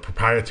Server, a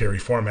proprietary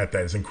format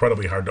that is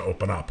incredibly hard to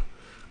open up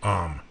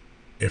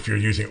if you're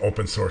using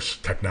open source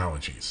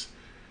technologies.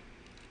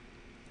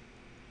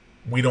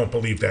 We don't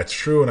believe that's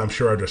true, and I'm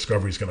sure our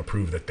discovery is going to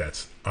prove that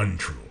that's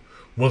untrue.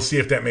 We'll see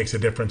if that makes a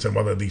difference and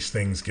whether these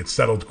things get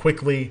settled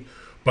quickly.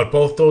 But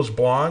both those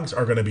blogs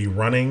are going to be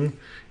running,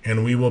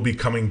 and we will be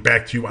coming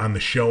back to you on the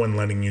show and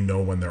letting you know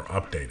when they're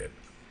updated.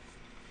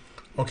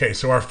 Okay,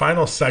 so our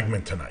final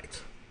segment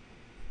tonight.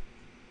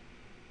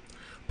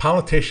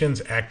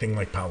 Politicians acting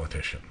like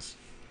politicians.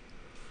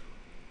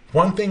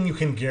 One thing you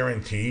can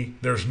guarantee,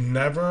 there's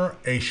never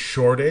a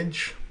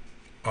shortage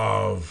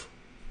of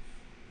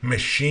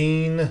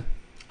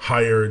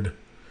machine-hired,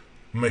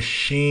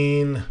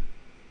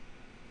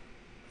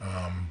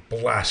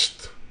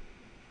 machine-blessed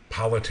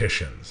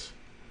politicians,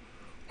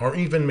 or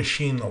even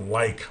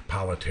machine-like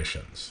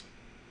politicians,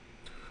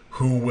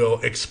 who will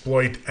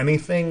exploit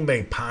anything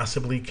they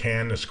possibly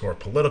can to score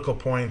political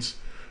points,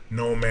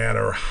 no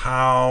matter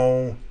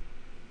how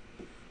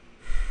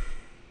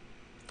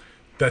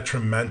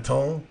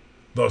detrimental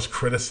those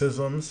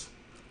criticisms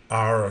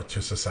are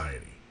to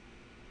society.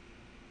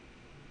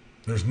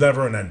 There's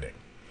never an ending.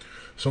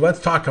 So let's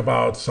talk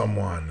about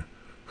someone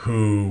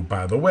who,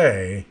 by the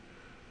way,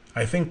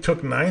 I think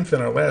took 9th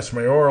in our last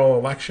mayoral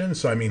election.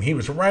 So, I mean, he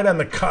was right on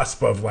the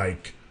cusp of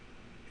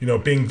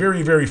being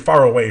very, very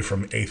far away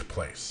from 8th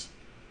place.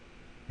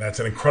 That's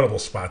an incredible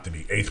spot to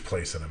be, 8th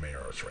place in a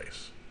mayor's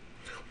race.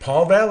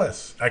 Paul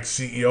Vallas,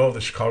 ex-CEO of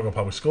the Chicago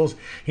Public Schools.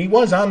 He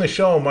was on the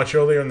show much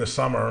earlier in the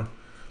summer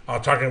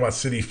talking about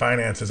city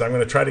finances. I'm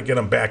going to try to get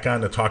him back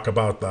on to talk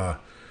about the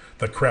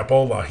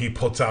crapola he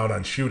puts out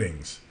on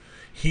shootings.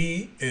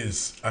 He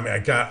is,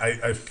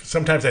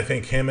 sometimes I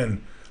think him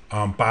and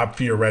Bob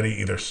Fioretti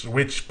either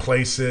switch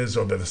places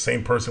or they're the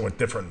same person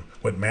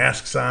with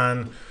masks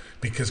on,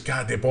 because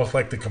God, they both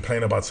like to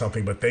complain about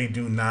something, but they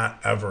do not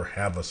ever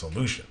have a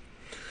solution.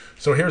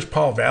 So here's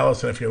Paul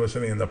Vallas, and if you're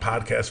listening in the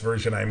podcast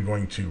version, I'm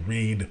going to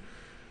read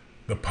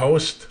the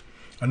post.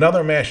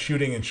 Another mass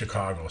shooting in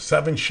Chicago.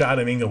 7 shot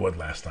in Inglewood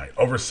last night.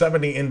 Over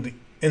 70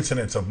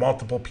 incidents of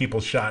multiple people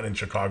shot in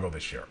Chicago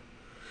this year.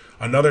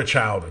 Another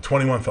child, a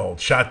 21-month-old,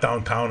 shot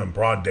downtown in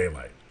broad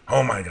daylight.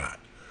 Oh my God.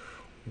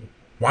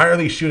 Why are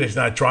these shootings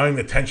not drawing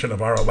the attention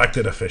of our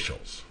elected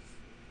officials?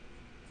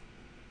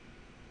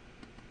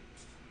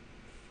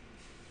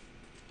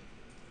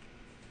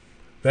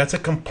 That's a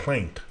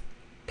complaint,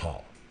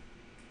 Paul.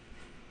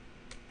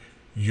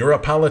 You're a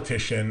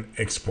politician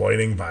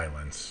exploiting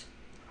violence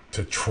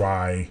to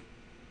try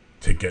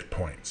to get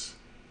points.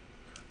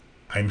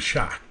 I'm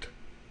shocked.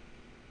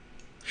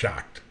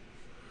 Shocked.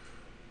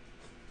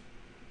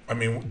 I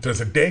mean,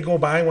 does a day go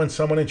by when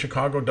someone in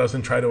Chicago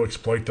doesn't try to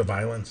exploit the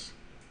violence?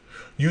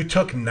 You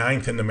took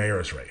 9th in the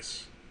mayor's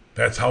race.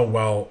 That's how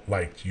well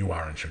liked you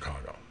are in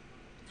Chicago.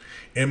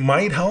 It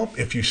might help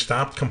if you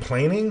stopped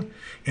complaining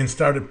and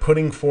started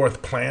putting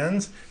forth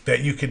plans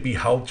that you could be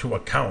held to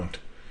account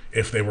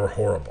if they were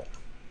horrible.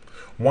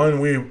 One,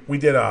 we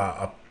did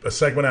a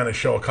segment on a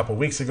show a couple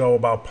weeks ago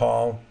about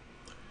Paul.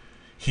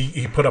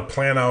 He put a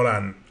plan out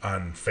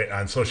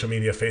on social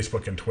media,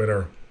 Facebook and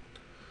Twitter,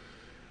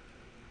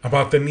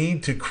 about the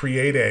need to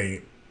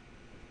create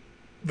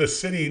the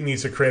city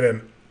needs to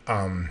create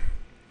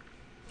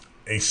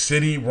a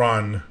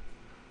city-run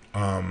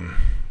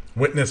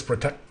witness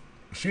protection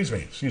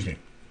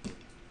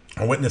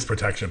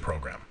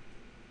program.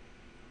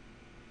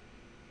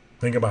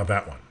 Think about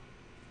that one.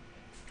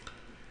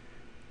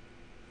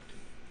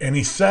 And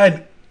he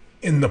said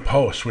in the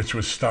post, which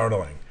was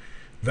startling,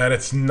 that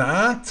it's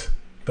not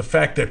the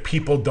fact that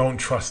people don't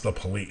trust the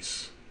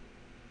police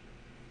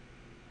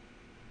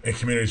in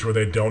communities where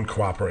they don't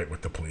cooperate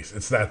with the police.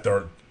 It's that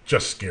they're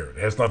just scared.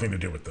 It has nothing to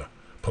do with the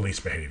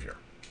police behavior.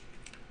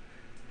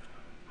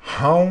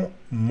 How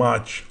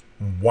much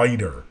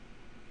whiter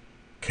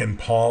can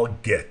Paul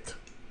get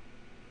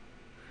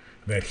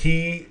that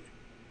he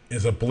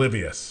is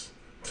oblivious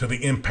to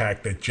the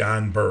impact that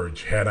John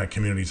Burge had on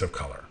communities of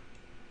color?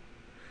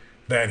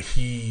 That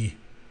he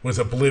was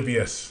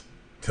oblivious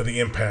to the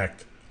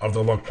impact of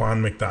the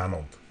Laquan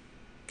McDonald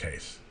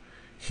case.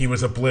 He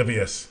was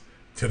oblivious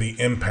to the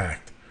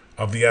impact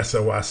of the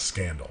SOS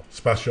scandal,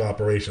 Special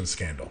Operations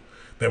scandal,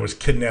 that was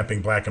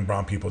kidnapping black and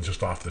brown people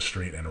just off the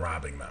street and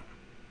robbing them.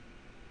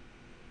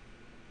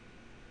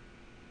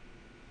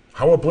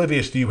 How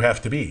oblivious do you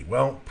have to be?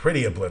 Well,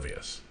 pretty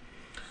oblivious.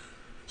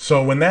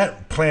 So when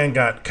that plan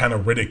got kind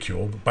of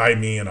ridiculed by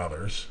me and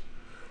others,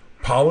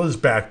 Paul is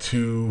back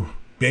to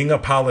being a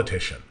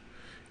politician,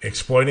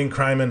 exploiting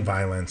crime and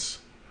violence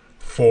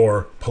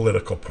for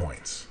political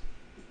points.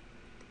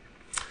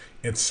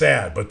 It's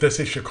sad, but this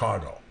is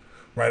Chicago,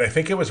 right? I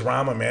think it was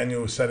Rahm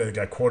Emanuel who said it,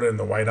 got quoted in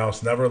the White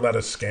House, never let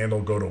a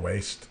scandal go to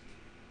waste.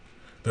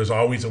 There's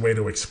always a way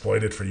to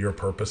exploit it for your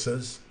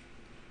purposes.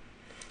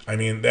 I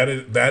mean,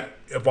 that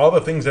of all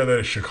the things that are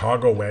the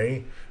Chicago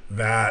way,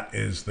 that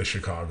is the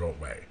Chicago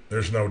way.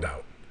 There's no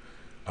doubt.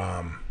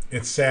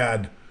 It's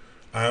sad.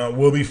 I'm sure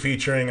we'll be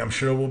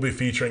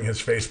featuring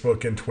his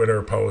Facebook and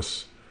Twitter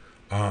posts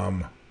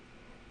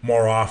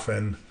more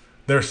often.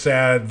 They're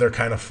sad. They're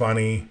kind of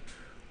funny.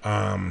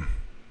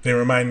 They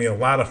remind me a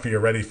lot of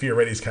Fioretti.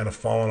 Fioretti's kind of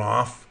fallen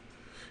off.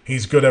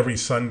 He's good every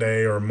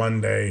Sunday or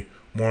Monday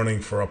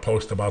morning for a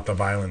post about the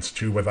violence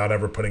too, without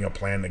ever putting a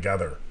plan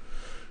together.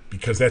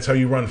 Because that's how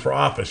you run for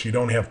office. You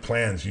don't have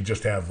plans. You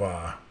just have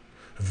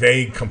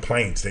vague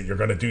complaints that you're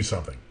going to do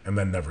something and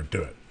then never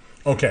do it.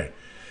 Okay.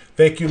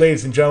 Thank you,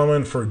 ladies and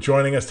gentlemen, for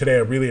joining us today. I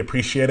really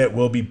appreciate it.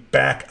 We'll be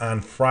back on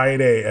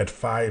Friday at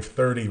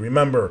 5:30.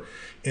 Remember,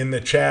 in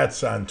the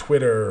chats on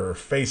Twitter,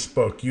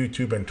 Facebook,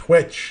 YouTube, and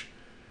Twitch,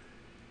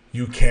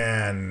 you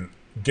can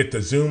get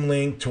the Zoom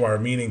link to our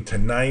meeting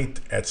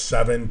tonight at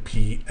 7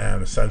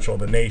 p.m. Central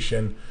the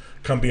Nation.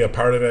 Come be a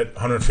part of it.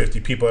 150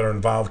 people that are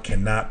involved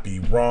cannot be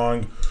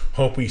wrong.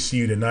 Hope we see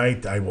you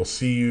tonight. I will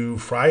see you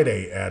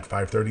Friday at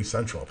 5:30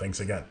 Central. Thanks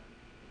again.